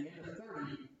then at the end of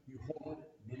 30, you hold it,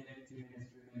 minute, 2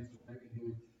 minutes, 3 minutes, whatever you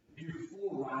do. You do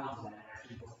 4 rounds of that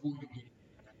actually before you get in.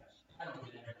 I don't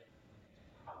get everything.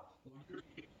 When you're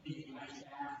eating ice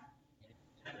bath, and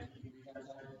 17 degrees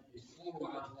outside, it's 4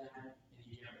 rounds of that, and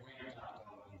you get ramped up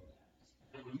going into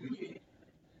that. And when you get in,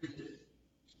 there's this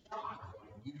shock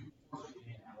when you first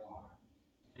get in that water.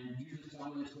 And usually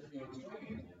someone that's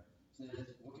training there says,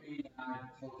 look at me now,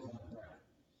 focus on the breath.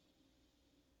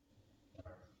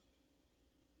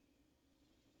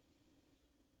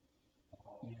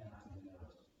 All in out to the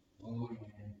nose. Slowly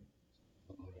in,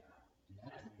 slowly out. And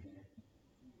that's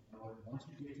when once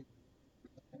you get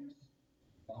to things,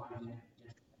 body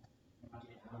gets not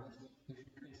get out of this.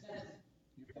 Because it says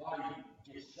your body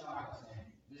gets shocked saying,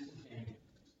 this is dangerous.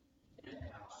 Get the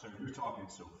hell out. So you're talking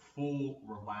full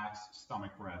relaxed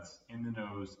stomach breaths in the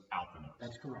nose, out the nose.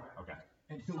 That's correct. Okay.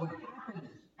 And so what happens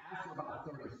is after about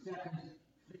 30 seconds,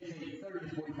 they say 30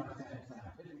 to 45 seconds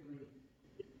scientifically,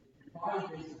 your body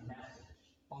gets a message.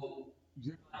 Oh,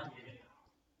 you're not getting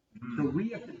out. So we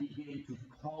have to begin to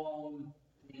calm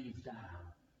things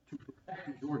down to protect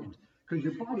these organs. Because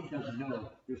your body doesn't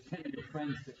know there's 10 of your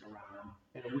friends sitting around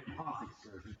at a Wim Hof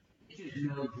excursion. It just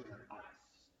knows you're in ice.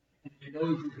 And it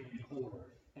knows you're getting colder.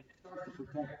 And it starts to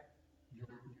protect your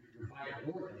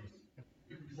vital organs. And when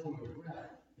you control your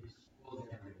breath, it slows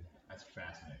everything down. That's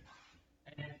fascinating.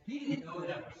 And he didn't know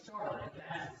that when he started, but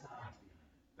that's the science behind it.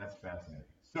 That's fascinating.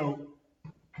 So,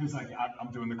 because like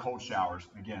I'm doing the cold showers,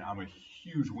 again, I'm a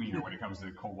huge wiener when it comes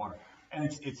to cold water. And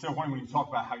it's so funny when you talk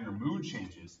about how your mood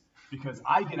changes, because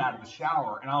I get out of the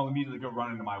shower and I'll immediately go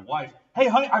run into my wife. Hey,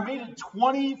 honey, I made it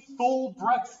 20 full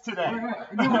breaths today.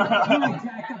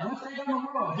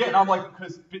 Yeah, and I'm like,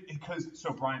 because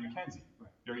so Brian McKenzie,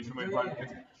 are you familiar with Brian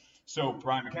McKenzie? So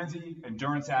Brian McKenzie,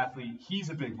 endurance athlete, he's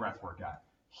a big breathwork guy.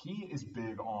 He is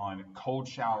big on cold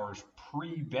showers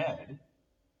pre-bed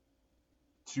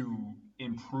to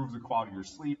improve the quality of your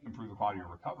sleep, improve the quality of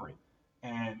your recovery.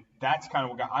 And that's kind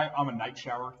of what I'm a night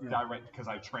shower guy, right? Because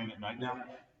I train at night now.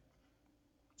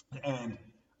 And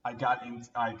I got into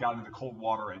the cold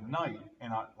water at night,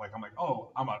 and I'm like,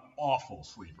 oh, I'm an awful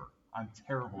sleeper. I'm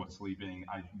terrible at sleeping.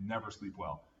 I never sleep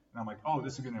well. And I'm like, oh,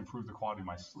 this is going to improve the quality of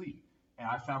my sleep. And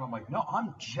I found I'm like, no,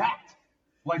 I'm jacked.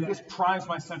 Like this primes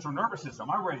my central nervous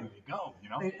system. I'm ready to go, you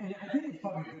know? And I think it's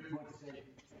probably a good point to say,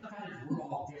 sometimes we're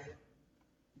all different.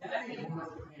 That may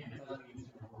work for him, it doesn't mean it's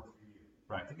going to work for you.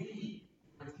 Right. To me,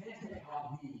 what tends to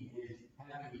help me is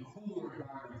having a cooler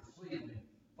environment for sleeping,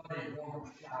 but a warm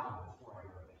shower before I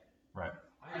go to bed. Right.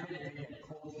 I tend to take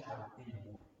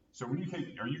So when you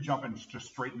are you jumping just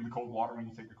straight into cold water when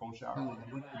you take your cold shower? Some days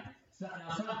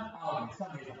I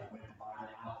went to bar and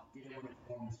I'll get in with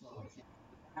warm and slow.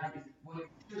 What you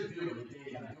should do the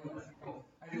days I do it,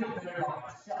 I feel better about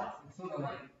myself. It's sort of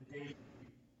like the days you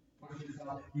push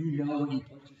yourself, when you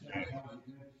push yourself,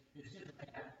 it's just like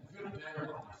I feel better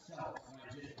about myself when I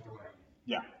just go right.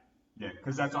 Yeah,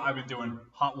 because that's what I've been doing.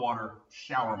 Hot water,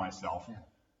 shower myself,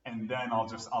 and then I'll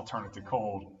turn it to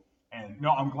cold. And no,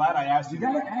 I'm glad I asked you. You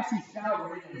gotta actually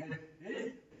shower in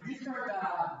it. If you start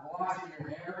washing your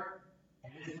hair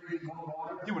and it's freezing cold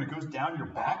water, Dude, when it goes down your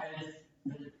back.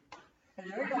 And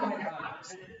you ain't gonna make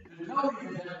there's nobody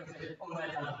that's ever gonna say, oh,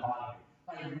 that doesn't bother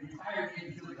me. Like, retired people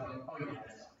usually go, oh, yeah,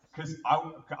 that sucks. Because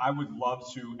I would love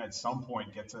to at some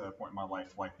point get to a point in my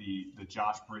life like the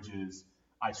Josh Bridges.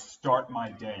 I start my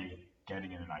day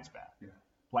getting in an ice bath. Yeah.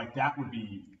 Like that would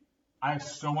be. I have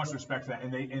so much respect for that,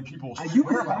 and people. I do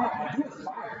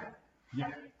aspire.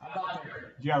 Yeah. I'm not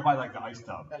there. You gotta buy like the ice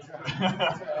tub. That's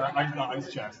right. The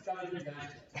ice chest.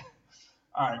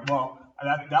 All right. Well,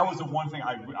 that was the one thing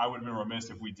I would have been remiss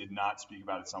if we did not speak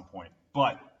about at some point.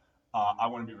 But I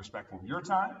want to be respectful of your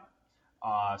time.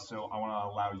 So I want to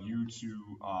allow you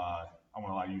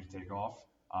to take off.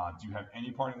 Do you have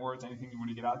any parting words? Anything you want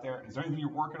to get out there? Is there anything you're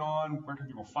working on? Where can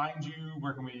people find you?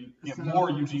 Where can we get more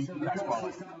Eugene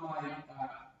basketball? Some of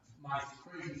my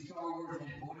crazy Star Wars and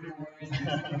political rants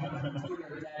on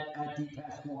Twitter at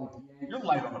DPassball. You're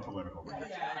light on the political. Right?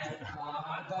 Yeah,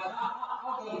 but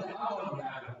I'll go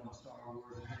back on Star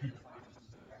Wars.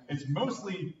 It's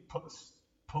mostly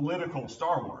political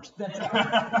Star Wars. That's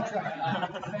right.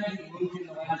 Defending Luke in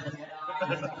the Last Jedi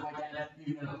and stuff like that,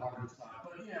 even though the part of the stuff.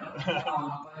 But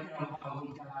I'm a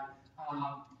Luke guy.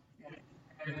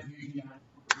 And it's usually on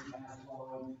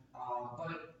basketball.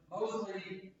 But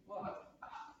mostly, look,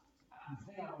 the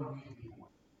thing I want to meet people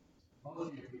with,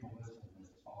 most of your people listening to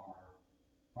this are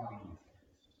probably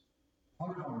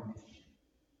part of our mission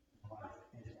in life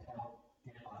is to help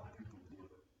get other people to do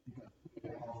it. Because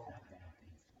we all have bad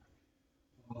things.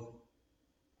 Both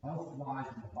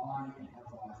health-wise in the body and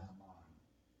health-wise in the mind.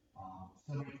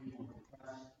 So many people are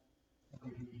depressed. So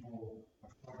many people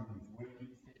are struggling with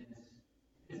weight, fitness.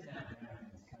 It's an epidemic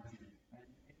in this country. And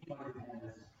anybody who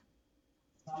has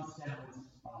some semblance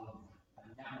of a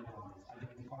network on this, I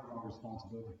think it's part of our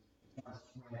responsibility to try to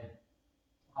spread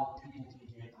how people can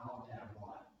get out of that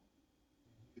rut.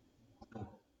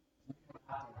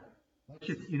 Let's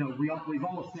just, we've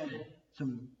all said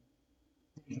some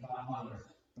things about others,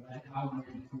 but I think I would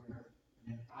make it clear,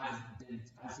 and I've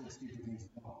said stupid things as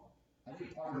well. I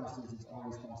think part of us is it's our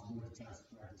responsibility to try to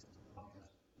spread this as well, because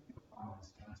people are in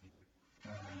this country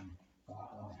on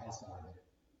the health side of it.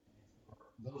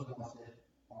 And those of us that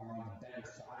are on the better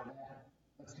side of that,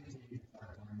 let's continue to try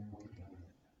to learn more people with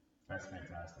it. That's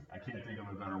fantastic. I can't think of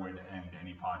a better way to end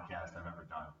any podcast I've ever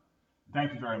done.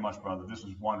 Thank you very much, brother. This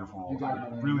was wonderful.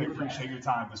 I really appreciate your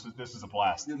time. This is a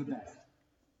blast. You're the best.